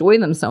because I enjoy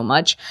them so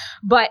much.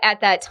 But at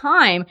that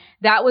time,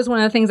 that was one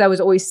of the things I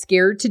was always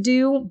scared to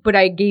do, but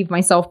I gave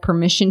myself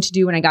permission to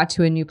do when I got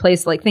to a new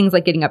place, like things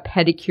like getting a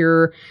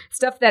pedicure,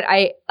 stuff that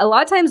a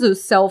lot of times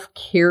those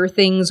self-care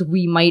things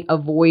we might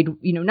avoid,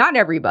 you know, not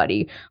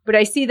everybody, but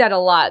I see that a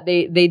lot.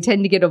 They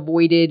tend to get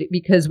avoided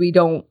because we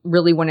don't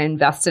really want to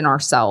invest in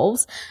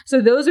ourselves.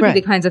 So those would be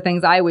the kinds of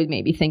things I would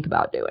maybe think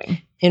about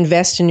doing.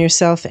 Invest in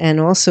yourself, and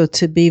also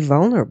to be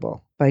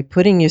vulnerable by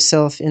putting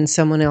yourself in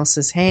someone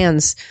else's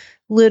hands,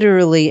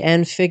 literally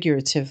and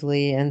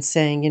figuratively, and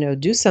saying, you know,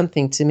 do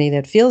something to me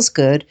that feels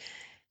good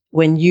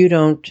when you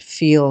don't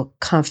feel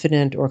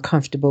confident or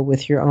comfortable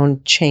with your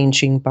own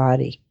changing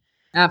body.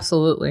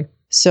 Absolutely.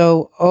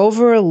 So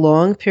over a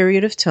long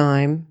period of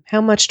time,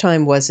 how much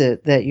time was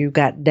it that you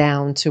got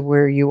down to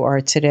where you are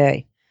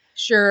today?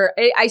 Sure.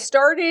 I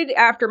started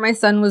after my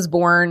son was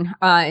born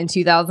in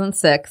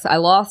 2006. I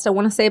lost, I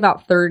want to say,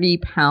 about 30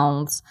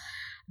 pounds.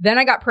 Then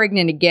I got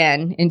pregnant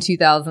again in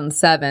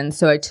 2007.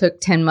 So I took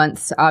 10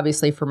 months,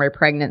 obviously, for my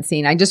pregnancy.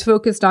 And I just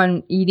focused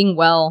on eating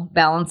well,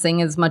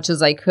 balancing as much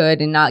as I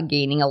could, and not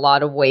gaining a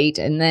lot of weight.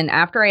 And then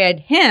after I had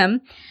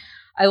him,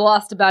 I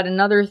lost about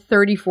another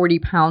 30, 40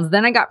 pounds.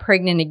 Then I got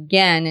pregnant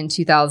again in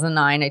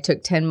 2009. I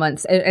took 10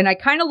 months. And I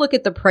kind of look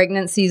at the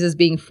pregnancies as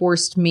being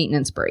forced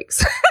maintenance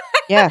breaks.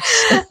 Yes,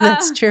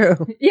 that's true.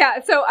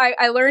 Yeah. So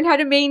I learned how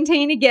to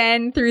maintain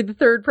again through the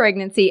third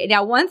pregnancy.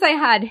 Now, once I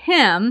had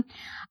him,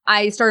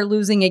 I started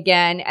losing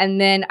again. And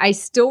then I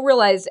still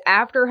realized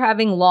after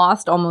having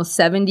lost almost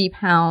 70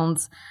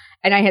 pounds,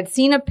 and I had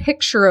seen a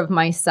picture of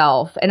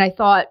myself, and I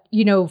thought,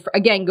 you know,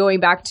 again, going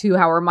back to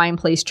how our mind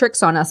plays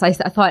tricks on us, I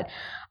thought,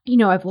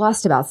 I've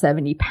lost about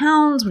 70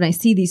 pounds. When I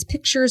see these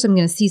pictures, I'm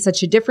going to see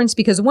such a difference,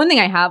 because one thing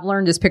I have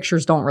learned is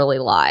pictures don't really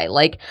lie.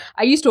 Like,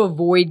 I used to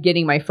avoid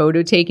getting my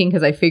photo taken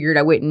because I figured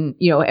I wouldn't,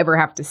 ever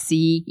have to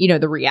see,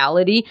 the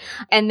reality.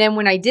 And then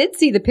when I did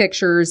see the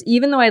pictures,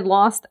 even though I'd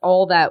lost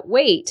all that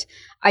weight,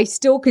 I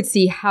still could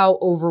see how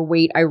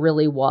overweight I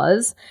really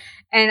was.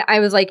 And I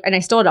was like, and I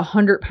still had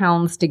 100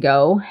 pounds to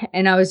go.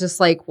 And I was just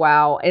like,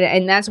 wow.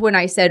 And that's when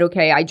I said,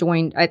 okay,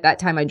 at that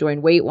time I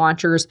joined Weight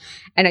Watchers.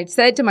 And I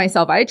said to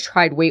myself, I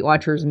tried Weight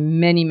Watchers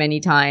many, many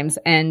times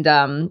and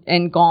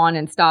gone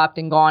and stopped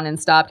and gone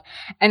and stopped.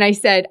 And I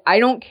said, I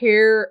don't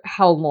care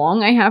how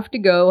long I have to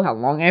go, how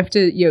long I have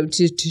to,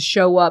 to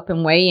show up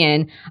and weigh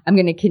in. I'm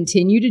going to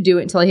continue to do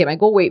it until I hit my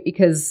goal weight,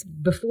 because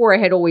before I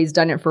had always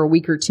done it for a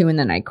week or two and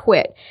then I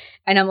quit.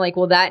 And I'm like,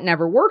 well, that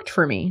never worked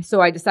for me.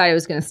 So I decided I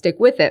was going to stick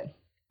with it.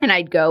 And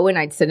I'd go and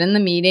I'd sit in the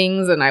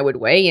meetings and I would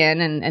weigh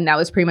in, and that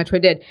was pretty much what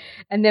I did.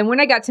 And then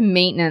when I got to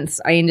maintenance,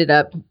 I ended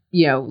up,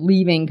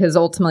 leaving, because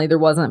ultimately there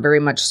wasn't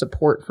very much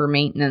support for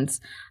maintenance.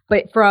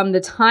 But from the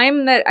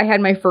time that I had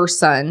my first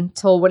son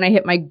till when I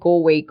hit my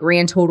goal weight,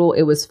 grand total,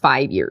 it was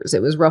 5 years.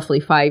 It was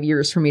roughly 5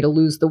 years for me to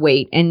lose the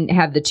weight and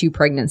have the 2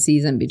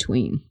 pregnancies in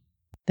between.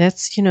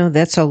 That's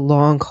a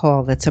long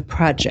haul. That's a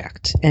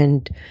project.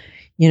 And,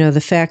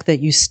 the fact that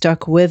you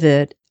stuck with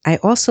it. I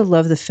also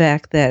love the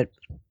fact that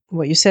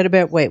what you said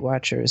about Weight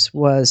Watchers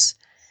was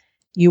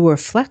you were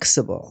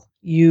flexible.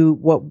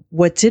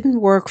 What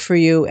didn't work for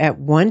you at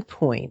one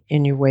point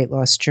in your weight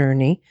loss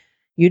journey,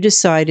 you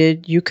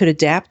decided you could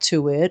adapt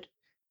to it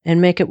and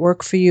make it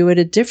work for you at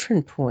a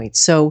different point.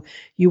 So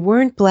you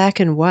weren't black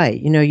and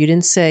white. You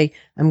didn't say,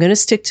 I'm going to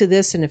stick to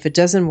this, and if it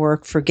doesn't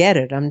work, forget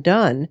it, I'm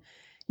done.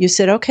 You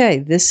said, okay,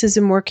 this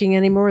isn't working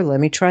anymore.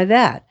 Let me try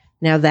that.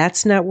 Now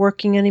that's not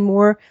working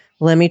anymore.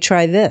 Let me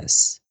try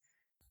this.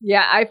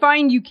 Yeah, I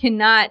find you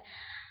cannot...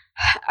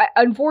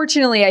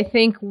 Unfortunately, I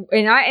think,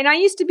 and I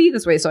used to be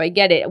this way, so I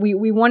get it.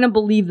 We want to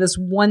believe this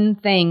one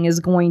thing is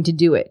going to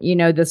do it.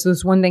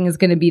 This one thing is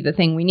going to be the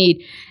thing we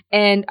need.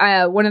 And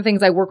one of the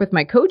things I work with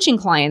my coaching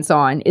clients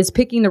on is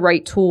picking the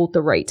right tool at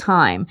the right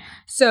time.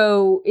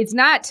 So it's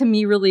not, to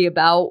me, really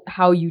about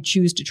how you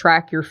choose to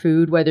track your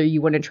food, whether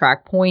you want to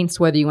track points,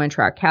 whether you want to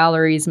track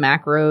calories,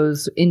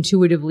 macros,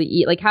 intuitively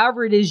eat, like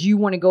however it is you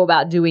want to go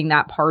about doing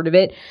that part of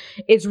it.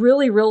 It's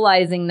really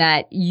realizing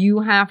that you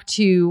have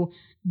to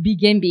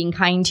begin being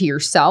kind to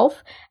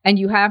yourself, and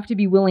you have to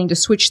be willing to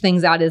switch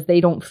things out as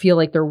they don't feel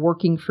like they're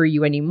working for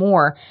you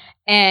anymore.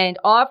 And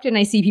often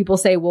I see people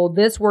say, well,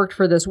 this worked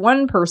for this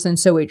one person,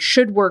 so it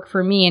should work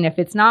for me. And if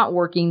it's not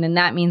working, then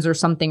that means there's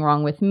something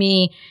wrong with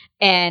me,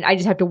 and I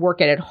just have to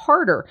work at it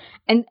harder.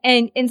 And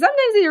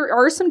sometimes there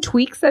are some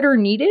tweaks that are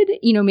needed.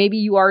 Maybe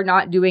you are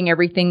not doing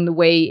everything the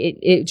way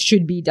it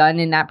should be done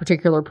in that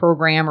particular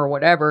program or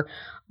whatever.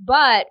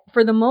 But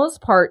for the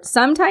most part,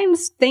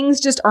 sometimes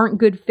things just aren't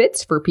good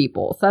fits for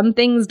people. Some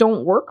things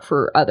don't work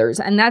for others,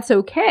 and that's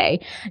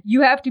okay.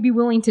 You have to be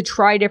willing to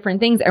try different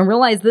things and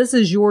realize this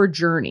is your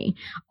journey.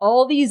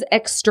 All these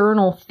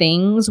external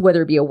things,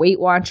 whether it be a Weight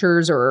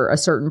Watchers or a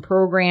certain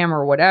program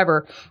or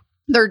whatever,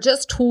 they're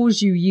just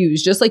tools you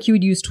use, just like you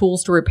would use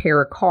tools to repair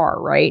a car,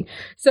 right?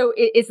 So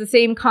it's the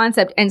same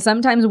concept. And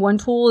sometimes one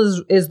tool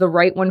is the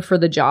right one for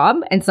the job,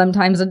 and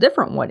sometimes a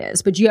different one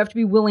is. But you have to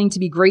be willing to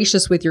be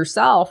gracious with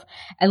yourself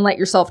and let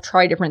yourself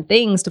try different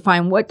things to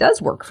find what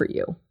does work for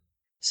you.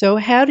 So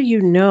how do you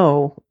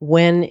know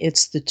when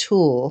it's the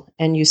tool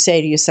and you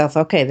say to yourself,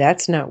 okay,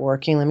 that's not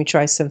working, let me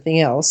try something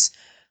else,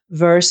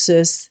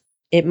 versus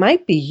it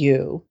might be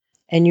you,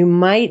 and you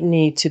might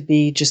need to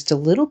be just a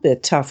little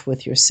bit tough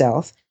with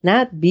yourself,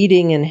 not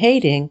beating and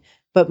hating,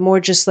 but more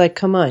just like,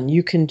 come on,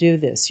 you can do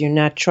this. You're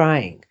not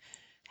trying.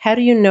 How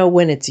do you know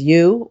when it's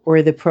you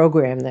or the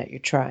program that you're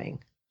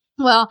trying?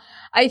 Well,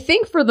 I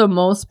think for the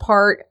most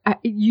part,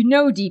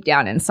 deep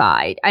down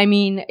inside. I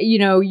mean,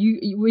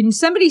 you when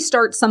somebody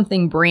starts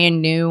something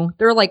brand new,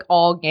 they're like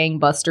all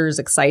gangbusters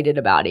excited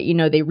about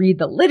it. They read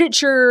the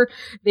literature,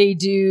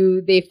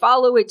 they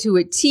follow it to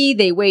a T,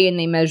 they weigh and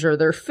they measure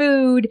their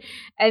food.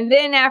 And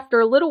then after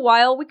a little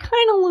while, we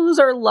kind of lose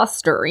our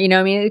luster.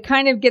 It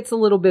kind of gets a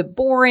little bit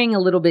boring, a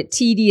little bit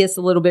tedious,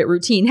 a little bit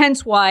routine.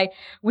 Hence why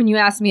when you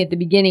asked me at the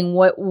beginning,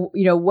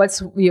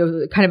 what's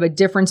kind of a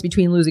difference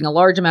between losing a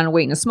large amount of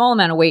weight and a small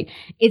amount of weight,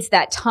 it's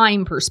that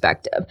time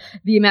perspective,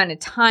 the amount of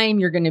time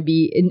you're going to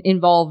be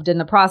involved in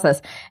the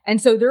process.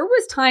 And so there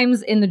was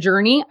times in the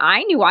journey,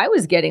 I knew I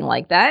was getting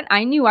like that.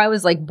 I knew I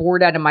was like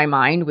bored out of my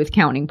mind with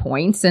counting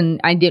points, and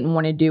I didn't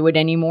want to do it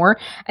anymore.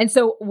 And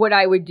so what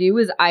I would do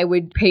is I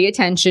would pay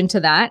attention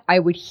to that. I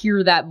would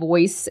hear that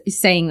voice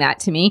saying that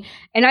to me,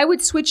 and I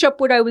would switch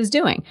up what I was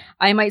doing.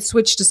 I might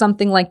switch to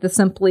something like the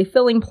Simply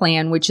Filling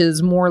plan, which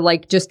is more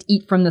like just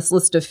eat from this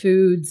list of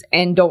foods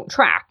and don't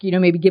track,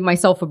 maybe give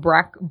myself a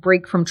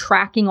break from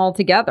tracking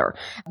altogether,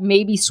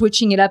 maybe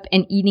switching it up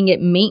and eating at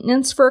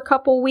maintenance for a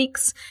couple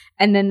weeks.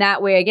 And then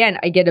that way, again,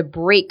 I get a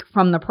break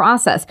from the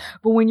process.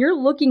 But when you're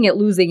looking at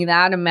losing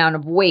that amount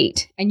of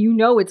weight, and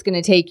it's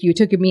going to take you, it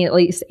took me at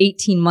least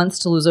 18 months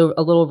to lose a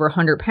little over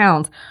 100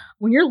 pounds.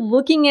 When you're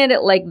looking at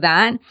it like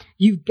that,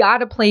 you've got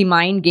to play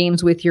mind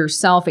games with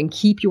yourself and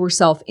keep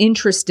yourself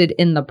interested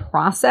in the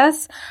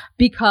process,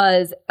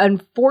 because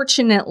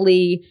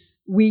unfortunately,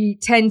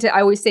 I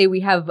always say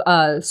we have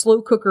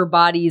slow cooker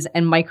bodies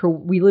and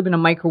we live in a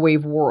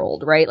microwave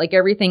world, right? Like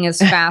everything is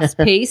fast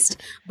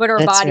paced, but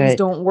our bodies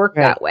don't work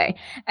that way.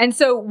 And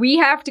so we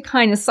have to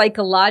kind of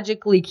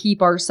psychologically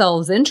keep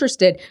ourselves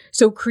interested.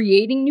 So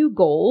creating new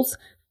goals.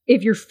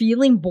 If you're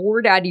feeling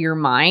bored out of your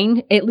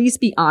mind, at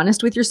least be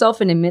honest with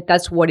yourself and admit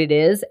that's what it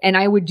is. And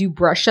I would do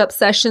brush up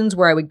sessions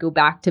where I would go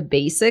back to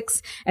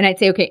basics and I'd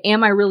say, okay,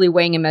 am I really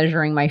weighing and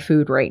measuring my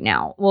food right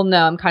now? Well,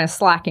 no, I'm kind of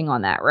slacking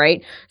on that,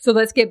 right? So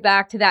let's get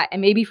back to that.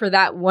 And maybe for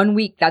that 1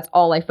 week, that's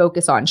all I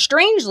focus on.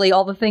 Strangely,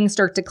 all the things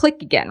start to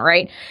click again,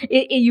 right?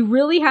 You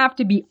really have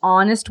to be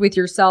honest with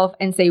yourself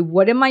and say,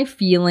 what am I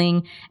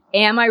feeling?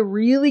 Am I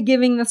really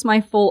giving this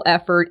my full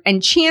effort?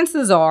 And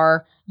chances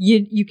are,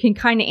 you can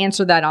kind of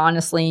answer that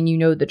honestly and you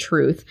know the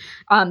truth.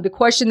 The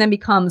question then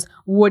becomes,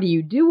 what do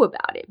you do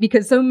about it?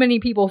 Because so many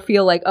people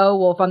feel like, oh,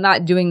 well, if I'm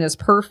not doing this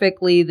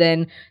perfectly,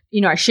 then,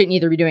 I shouldn't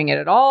either be doing it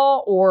at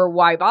all or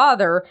why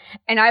bother?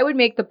 And I would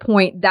make the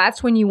point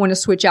that's when you want to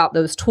switch out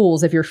those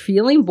tools. If you're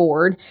feeling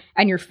bored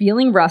and you're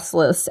feeling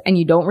restless and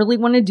you don't really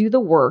want to do the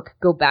work,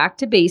 go back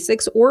to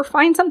basics or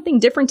find something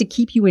different to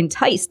keep you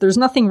enticed. There's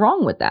nothing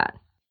wrong with that.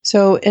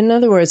 So in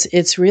other words,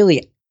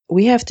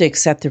 we have to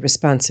accept the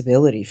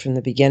responsibility from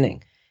the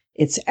beginning.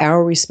 It's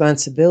our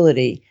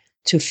responsibility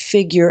to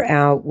figure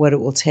out what it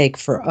will take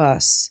for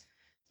us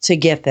to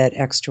get that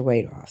extra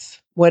weight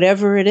off,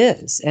 whatever it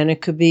is. And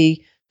it could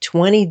be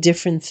 20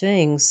 different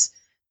things,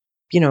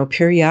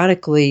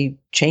 periodically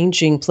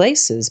changing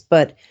places,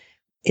 but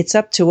it's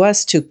up to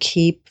us to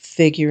keep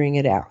figuring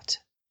it out.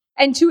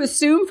 And to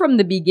assume from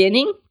the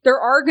beginning, there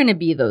are going to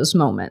be those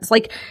moments.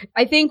 Like,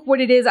 I think what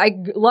it is,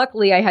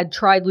 luckily I had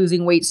tried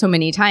losing weight so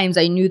many times,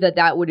 I knew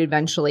that would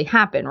eventually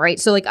happen, right?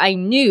 So like, I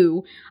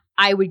knew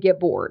I would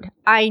get bored.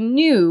 I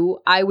knew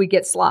I would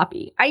get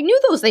sloppy. I knew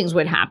those things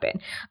would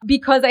happen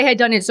because I had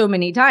done it so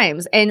many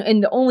times.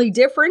 And the only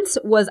difference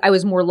was I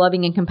was more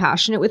loving and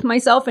compassionate with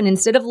myself. And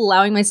instead of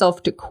allowing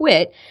myself to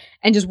quit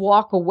and just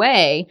walk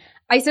away,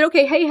 I said,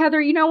 okay, hey, Heather,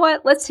 you know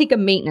what? Let's take a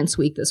maintenance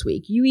week this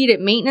week. You eat at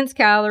maintenance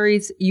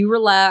calories, you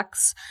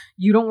relax,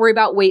 you don't worry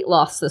about weight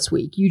loss this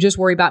week. You just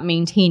worry about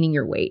maintaining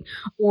your weight.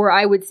 Or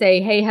I would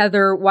say, hey,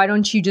 Heather, why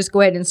don't you just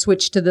go ahead and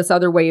switch to this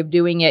other way of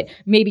doing it?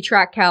 Maybe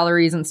track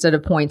calories instead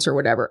of points or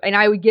whatever. And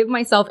I would give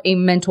myself a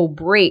mental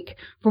break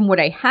from what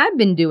I had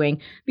been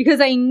doing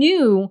because I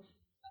knew,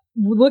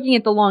 looking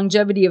at the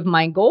longevity of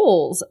my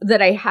goals, that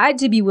I had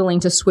to be willing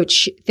to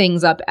switch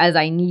things up as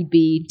I need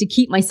be to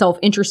keep myself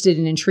interested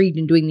and intrigued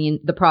in doing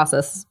the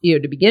process,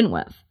 to begin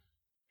with.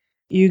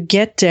 You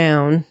get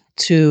down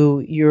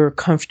to your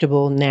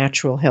comfortable,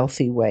 natural,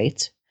 healthy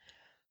weight.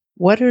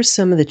 What are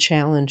some of the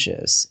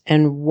challenges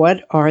and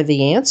what are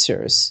the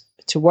answers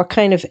to what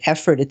kind of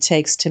effort it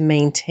takes to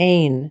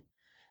maintain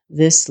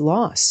this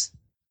loss?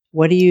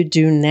 What do you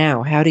do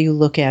now? How do you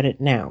look at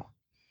it now?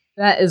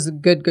 That is a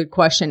good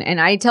question.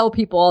 And I tell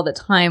people all the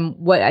time,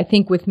 what I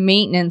think with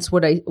maintenance,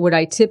 what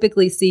I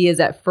typically see is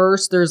at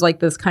first there's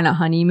like this kind of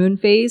honeymoon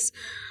phase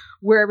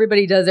where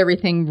everybody does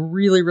everything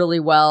really,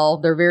 really well.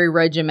 They're very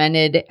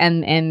regimented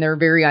and they're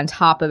very on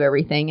top of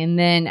everything. And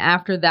then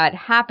after that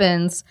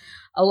happens,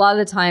 a lot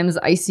of the times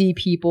I see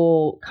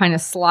people kind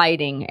of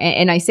sliding.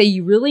 And I say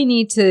you really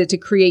need to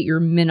create your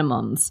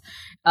minimums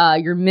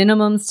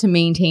to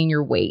maintain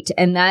your weight.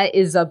 And that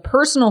is a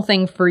personal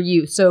thing for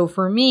you. So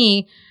for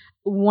me,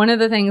 one of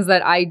the things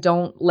that I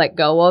don't let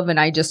go of and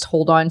I just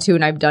hold on to,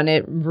 and I've done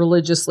it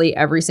religiously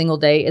every single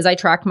day, is I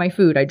track my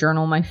food. I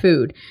journal my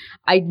food.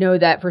 I know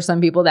that for some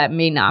people that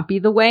may not be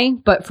the way,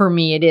 but for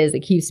me it is.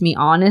 It keeps me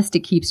honest,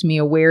 it keeps me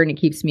aware, and it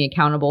keeps me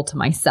accountable to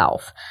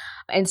myself.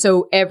 And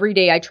so every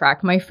day I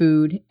track my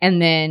food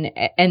and then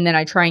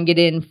I try and get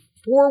in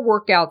 4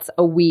 workouts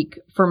a week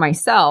for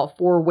myself,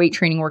 4 weight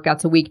training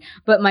workouts a week,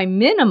 but my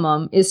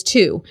minimum is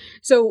 2.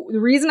 So the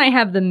reason I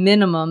have the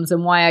minimums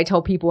and why I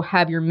tell people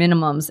have your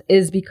minimums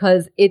is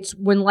because it's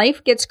when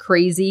life gets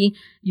crazy,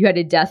 you had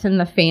a death in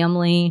the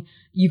family,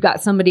 you've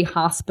got somebody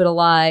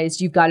hospitalized,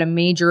 you've got a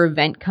major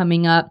event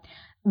coming up.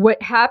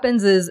 What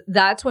happens is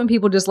that's when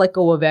people just let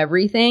go of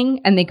everything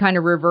and they kind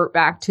of revert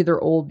back to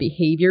their old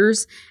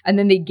behaviors and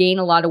then they gain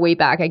a lot of weight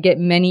back. I get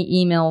many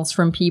emails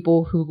from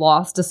people who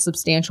lost a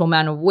substantial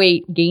amount of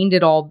weight, gained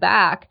it all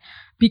back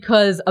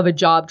because of a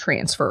job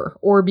transfer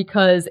or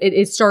because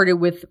it started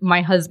with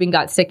my husband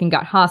got sick and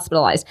got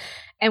hospitalized.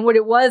 And what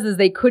it was is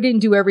they couldn't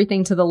do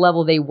everything to the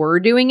level they were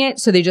doing it,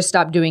 so they just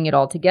stopped doing it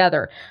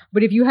altogether.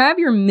 But if you have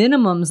your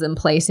minimums in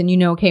place and you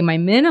know, okay, my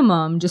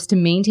minimum just to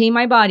maintain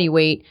my body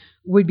weight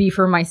would be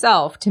for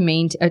myself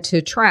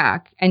to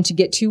track and to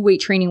get 2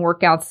 weight training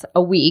workouts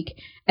a week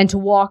and to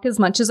walk as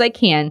much as I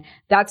can.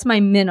 That's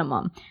my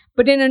minimum.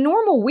 But in a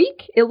normal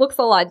week, it looks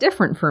a lot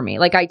different for me.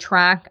 Like I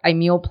track, I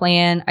meal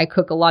plan, I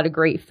cook a lot of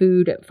great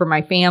food for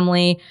my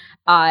family.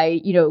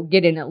 I,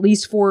 get in at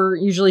least 4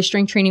 usually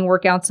strength training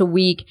workouts a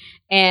week.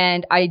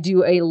 And I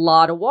do a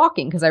lot of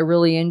walking because I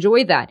really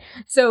enjoy that.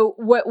 So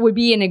what would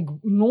be in a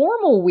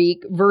normal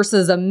week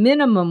versus a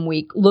minimum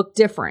week look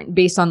different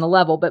based on the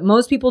level. But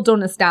most people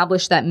don't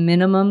establish that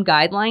minimum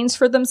guidelines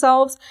for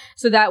themselves.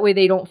 So that way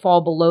they don't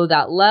fall below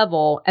that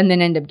level and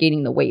then end up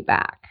gaining the weight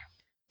back.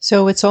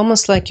 So it's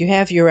almost like you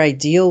have your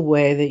ideal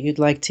way that you'd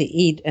like to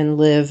eat and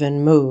live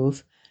and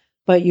move,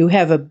 but you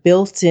have a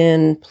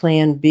built-in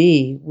plan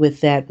B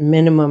with that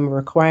minimum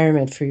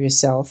requirement for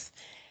yourself.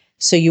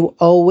 So you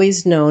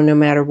always know, no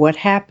matter what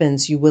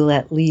happens, you will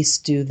at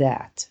least do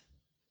that.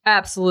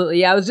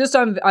 Absolutely. Yeah, I was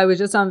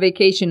just on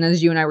vacation,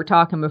 as you and I were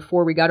talking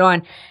before we got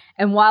on.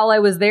 And while I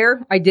was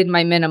there, I did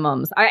my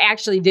minimums. I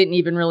actually didn't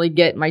even really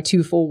get my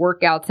 2 full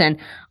workouts in,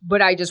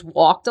 but I just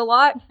walked a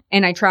lot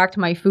and I tracked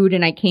my food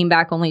and I came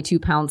back only 2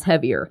 pounds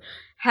heavier.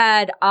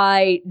 Had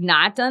I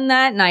not done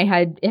that and I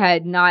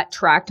had not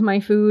tracked my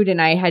food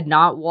and I had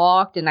not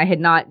walked and I had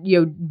not,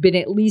 been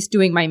at least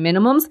doing my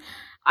minimums,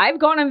 I've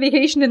gone on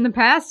vacation in the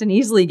past and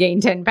easily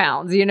gained 10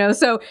 pounds,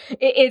 So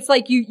it's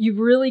like you've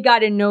really got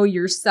to know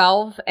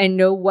yourself and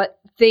know what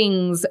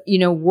things,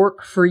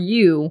 work for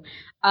you.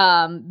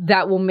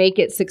 That will make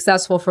it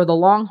successful for the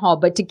long haul.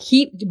 But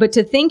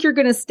to think you're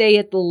going to stay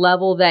at the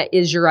level that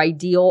is your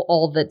ideal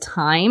all the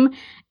time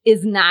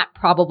is not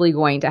probably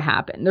going to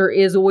happen. There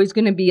is always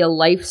going to be a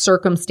life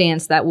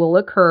circumstance that will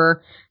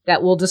occur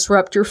that will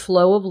disrupt your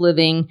flow of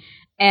living.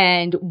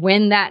 And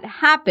when that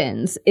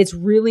happens, it's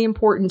really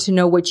important to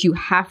know what you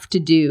have to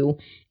do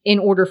in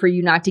order for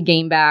you not to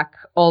gain back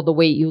all the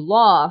weight you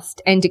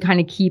lost and to kind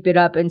of keep it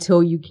up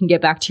until you can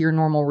get back to your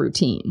normal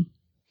routine.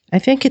 I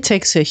think it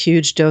takes a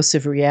huge dose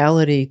of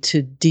reality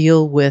to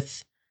deal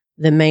with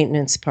the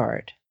maintenance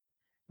part,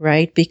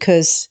 right?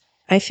 Because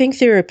I think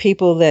there are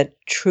people that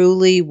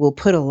truly will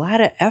put a lot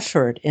of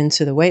effort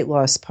into the weight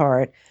loss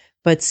part,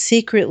 but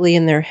secretly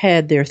in their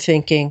head, they're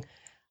thinking,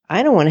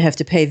 I don't want to have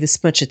to pay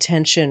this much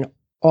attention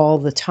all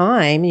the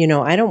time.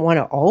 I don't want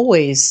to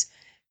always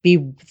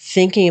be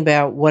thinking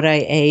about what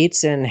I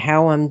ate and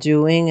how I'm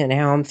doing and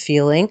how I'm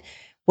feeling.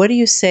 What do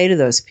you say to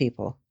those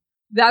people?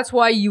 That's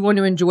why you want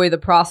to enjoy the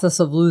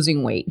process of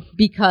losing weight,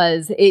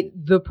 because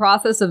the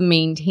process of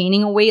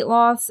maintaining a weight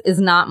loss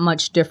is not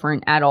much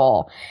different at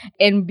all.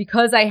 And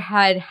because I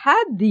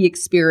had the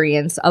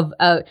experience of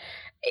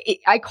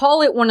I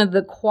call it one of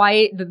the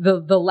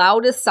the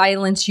loudest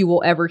silence you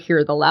will ever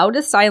hear. The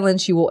loudest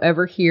silence you will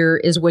ever hear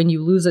is when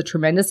you lose a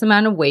tremendous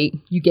amount of weight,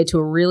 you get to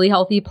a really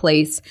healthy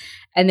place,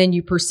 and then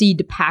you proceed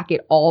to pack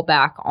it all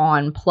back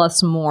on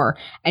plus more.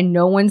 And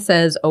no one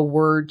says a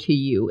word to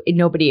you.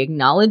 Nobody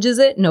acknowledges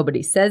it.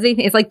 Nobody says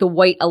anything. It's like the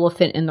white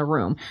elephant in the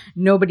room.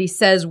 Nobody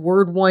says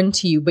word one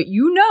to you, but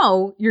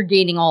you're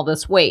gaining all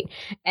this weight.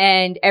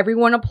 And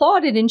everyone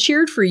applauded and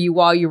cheered for you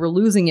while you were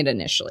losing it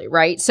initially,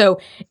 right? So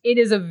it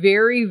is a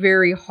very,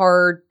 very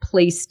hard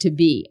place to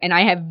be. And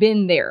I have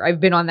been there. I've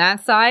been on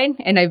that side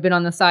and I've been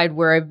on the side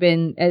where I've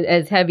been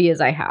as heavy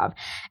as I have.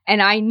 And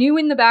I knew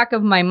in the back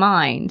of my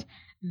mind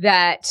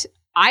that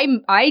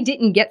I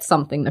didn't get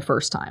something the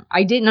first time.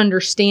 I didn't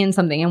understand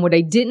something. And what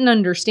I didn't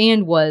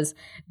understand was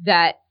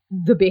that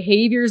the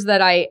behaviors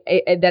that I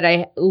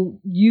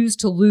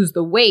used to lose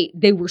the weight,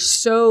 they were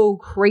so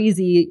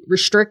crazy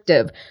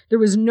restrictive. There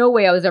was no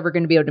way I was ever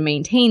going to be able to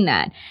maintain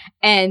that.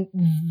 And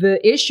the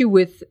issue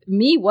with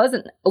me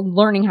wasn't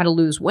learning how to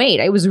lose weight.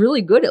 I was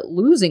really good at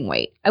losing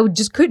weight. I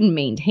just couldn't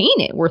maintain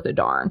it worth a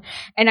darn.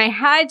 And I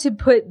had to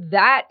put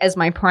that as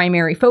my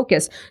primary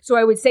focus. So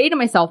I would say to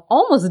myself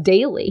almost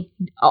daily,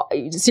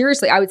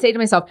 seriously, I would say to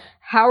myself,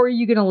 how are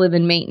you going to live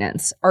in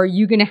maintenance? Are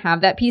you going to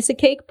have that piece of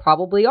cake?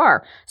 Probably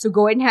are. So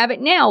go ahead and have it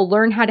now.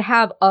 Learn how to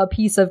have a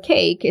piece of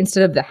cake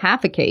instead of the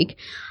half a cake.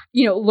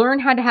 Learn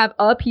how to have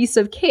a piece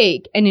of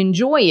cake and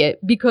enjoy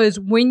it, because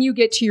when you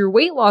get to your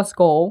weight loss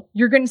goal,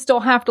 you're going to still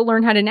have to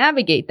learn how to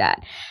navigate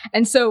that.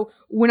 And so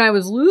when I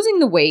was losing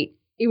the weight,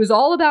 it was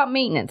all about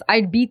maintenance.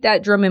 I'd beat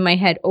that drum in my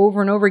head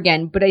over and over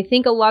again. But I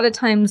think a lot of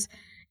times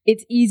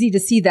it's easy to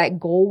see that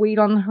goal weight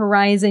on the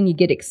horizon. You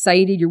get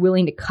excited. You're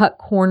willing to cut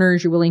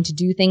corners. You're willing to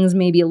do things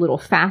maybe a little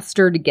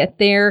faster to get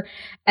there.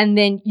 And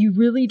then you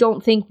really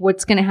don't think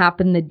what's going to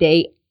happen the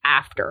day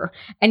after.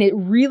 And it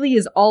really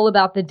is all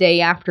about the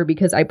day after,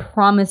 because I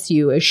promise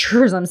you, as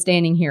sure as I'm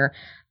standing here,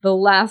 the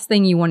last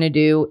thing you want to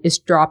do is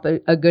drop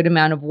a good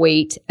amount of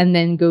weight and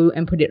then go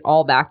and put it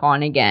all back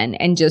on again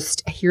and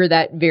just hear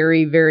that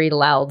very, very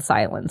loud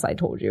silence I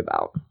told you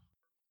about.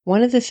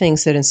 One of the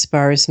things that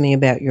inspires me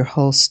about your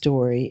whole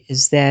story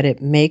is that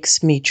it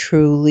makes me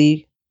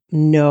truly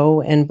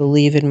know and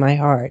believe in my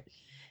heart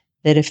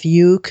that if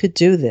you could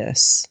do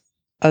this,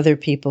 other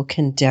people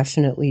can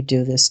definitely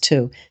do this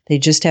too. They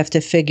just have to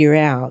figure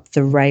out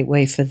the right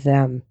way for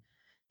them.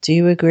 Do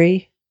you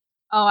agree?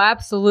 Oh,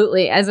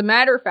 absolutely. As a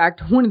matter of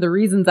fact, one of the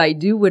reasons I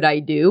do what I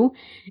do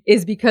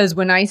is because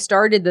when I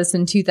started this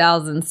in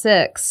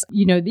 2006,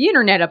 the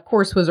internet, of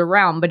course, was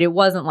around, but it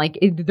wasn't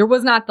there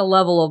was not the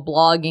level of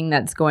blogging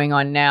that's going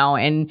on now.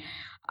 And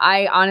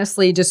I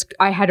honestly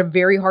I had a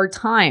very hard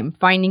time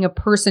finding a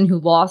person who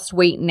lost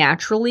weight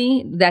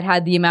naturally that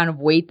had the amount of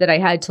weight that I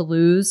had to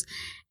lose,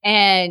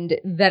 and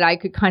that I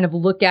could kind of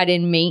look at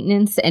in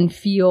maintenance and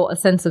feel a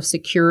sense of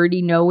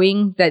security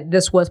knowing that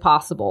this was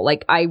possible.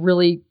 Like, I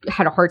really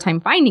had a hard time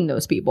finding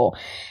those people.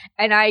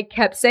 And I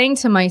kept saying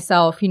to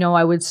myself,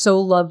 I would so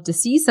love to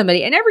see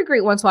somebody. And every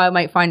great once in a while, I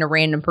might find a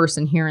random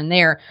person here and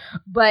there,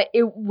 but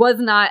it was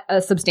not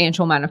a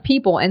substantial amount of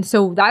people. And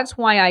so that's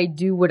why I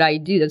do what I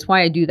do. That's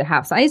why I do the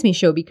Half Size Me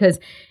show, because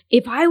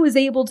if I was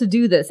able to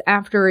do this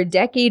after a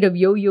decade of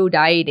yo-yo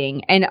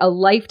dieting and a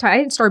lifetime, I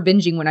didn't start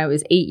binging when I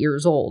was 8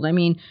 years old. I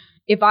mean,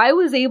 if I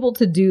was able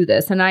to do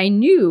this, and I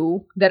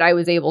knew that I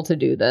was able to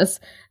do this,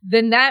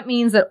 then that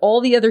means that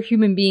all the other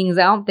human beings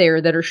out there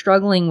that are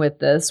struggling with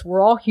this,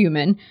 we're all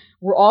human,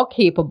 we're all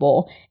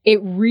capable. It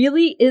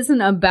really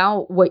isn't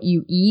about what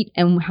you eat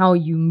and how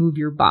you move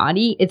your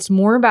body. It's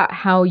more about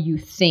how you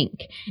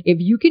think. If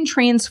you can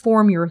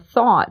transform your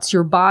thoughts,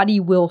 your body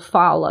will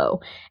follow.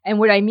 And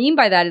what I mean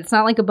by that, it's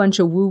not like a bunch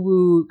of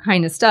woo-woo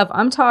kind of stuff.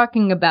 I'm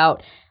talking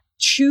about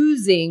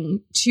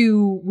choosing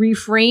to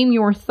reframe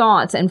your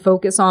thoughts and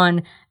focus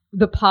on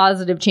the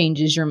positive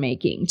changes you're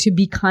making, to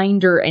be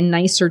kinder and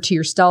nicer to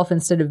yourself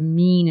instead of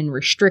mean and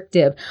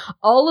restrictive.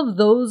 All of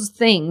those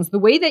things, the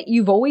way that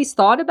you've always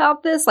thought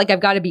about this, like I've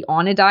got to be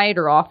on a diet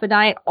or off a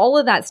diet, all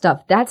of that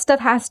stuff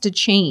has to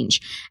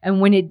change. And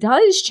when it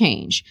does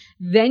change,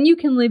 then you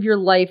can live your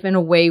life in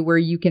a way where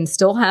you can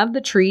still have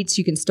the treats,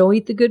 you can still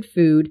eat the good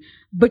food,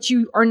 but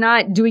you are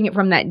not doing it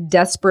from that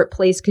desperate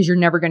place because you're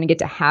never going to get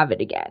to have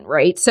it again,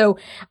 right? So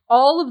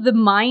all of the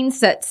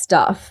mindset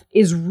stuff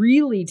is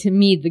really, to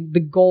me, the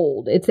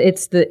gold.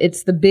 It's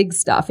the big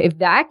stuff. If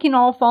that can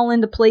all fall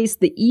into place,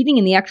 the eating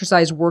and the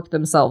exercise work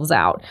themselves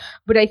out.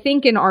 But I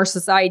think in our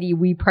society,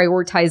 we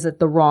prioritize it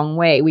the wrong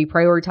way. We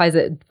prioritize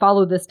it,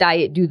 follow this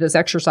diet, do this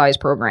exercise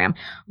program,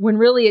 when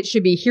really it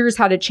should be, here's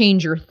how to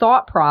change your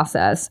thought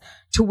process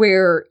to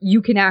where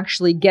you can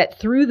actually get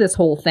through this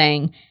whole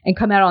thing and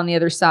come out on the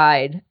other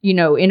side,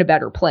 in a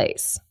better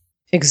place.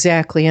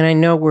 Exactly. And I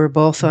know we're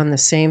both on the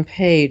same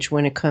page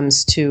when it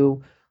comes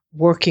to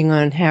working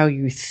on how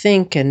you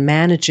think and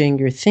managing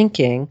your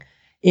thinking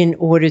in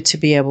order to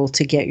be able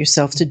to get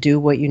yourself to do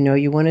what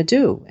you want to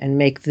do and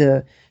make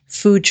the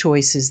food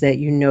choices that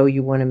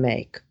you want to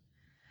make.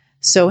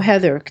 So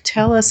Heather,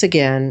 tell us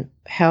again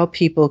how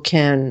people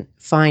can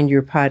find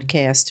your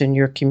podcast and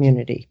your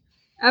community.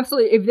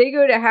 Absolutely. If they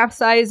go to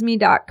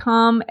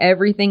halfsizeme.com,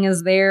 everything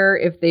is there.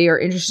 If they are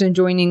interested in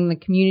joining the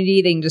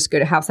community, they can just go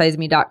to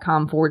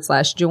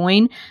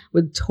halfsizeme.com/join.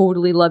 Would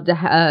totally love to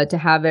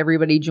have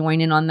everybody join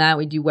in on that.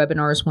 We do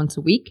webinars once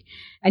a week.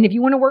 And if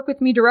you want to work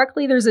with me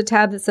directly, there's a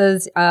tab that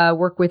says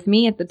work with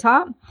me at the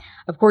top.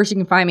 Of course, you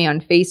can find me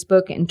on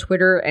Facebook and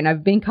Twitter, and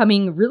I've been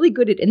becoming really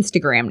good at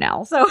Instagram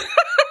now. So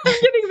I'm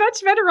getting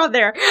much better on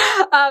there.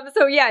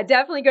 So yeah,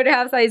 definitely go to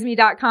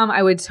halfsizeme.com.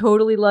 I would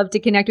totally love to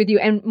connect with you.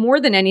 And more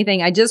than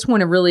anything, I just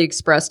want to really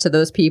express to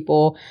those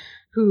people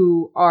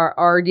who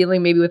are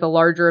dealing maybe with a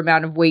larger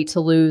amount of weight to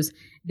lose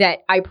that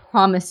I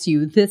promise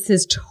you, this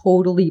is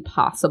totally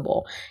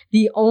possible.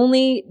 The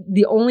only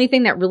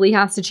thing that really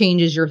has to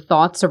change is your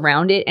thoughts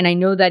around it. And I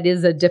know that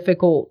is a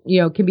difficult,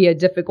 can be a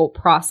difficult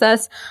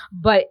process.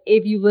 But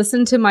if you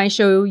listen to my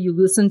show, you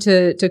listen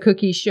to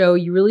Cookie's show,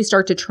 you really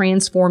start to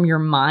transform your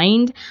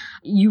mind.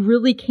 You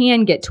really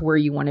can get to where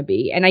you want to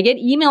be. And I get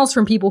emails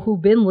from people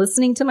who've been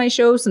listening to my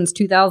show since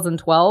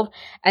 2012,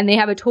 and they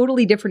have a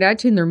totally different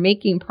attitude and they're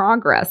making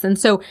progress. And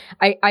so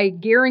I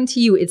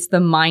guarantee you it's the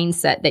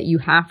mindset that you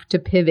have to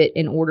pivot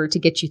in order to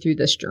get you through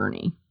this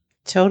journey.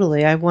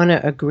 Totally. I want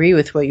to agree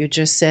with what you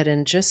just said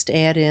and just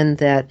add in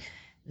that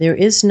there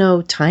is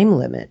no time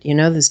limit.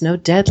 There's no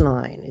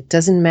deadline. It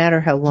doesn't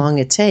matter how long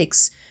it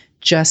takes.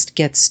 Just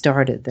get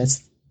started.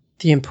 That's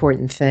the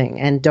important thing.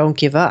 And don't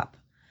give up.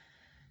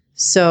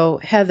 So,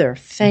 Heather,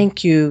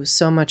 thank you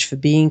so much for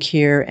being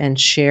here and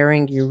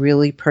sharing your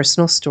really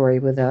personal story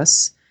with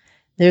us.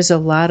 There's a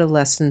lot of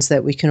lessons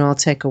that we can all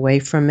take away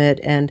from it,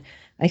 and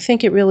I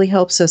think it really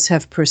helps us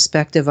have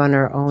perspective on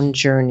our own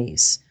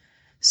journeys.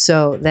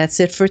 So that's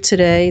it for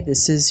today.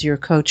 This is your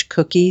Coach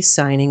Cookie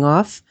signing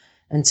off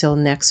until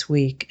next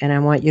week. And I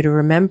want you to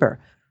remember,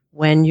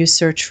 when you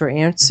search for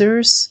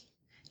answers,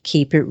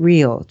 keep it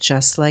real,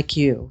 just like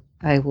you.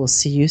 I will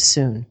see you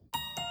soon.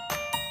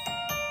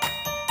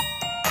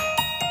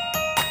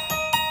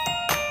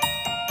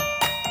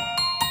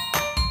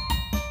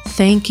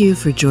 Thank you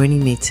for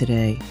joining me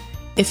today.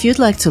 If you'd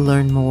like to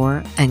learn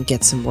more and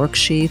get some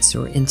worksheets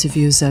or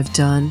interviews I've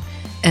done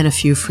and a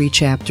few free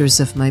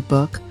chapters of my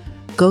book,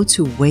 go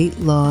to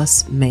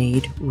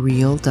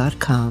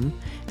weightlossmadereal.com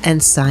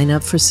and sign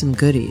up for some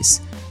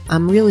goodies.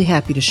 I'm really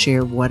happy to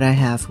share what I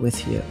have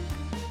with you.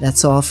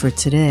 That's all for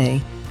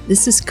today.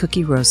 This is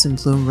Cookie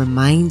Rosenblum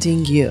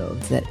reminding you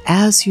that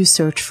as you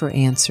search for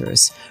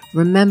answers,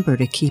 remember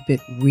to keep it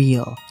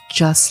real,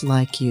 just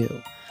like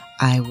you.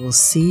 I will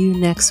see you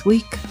next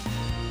week.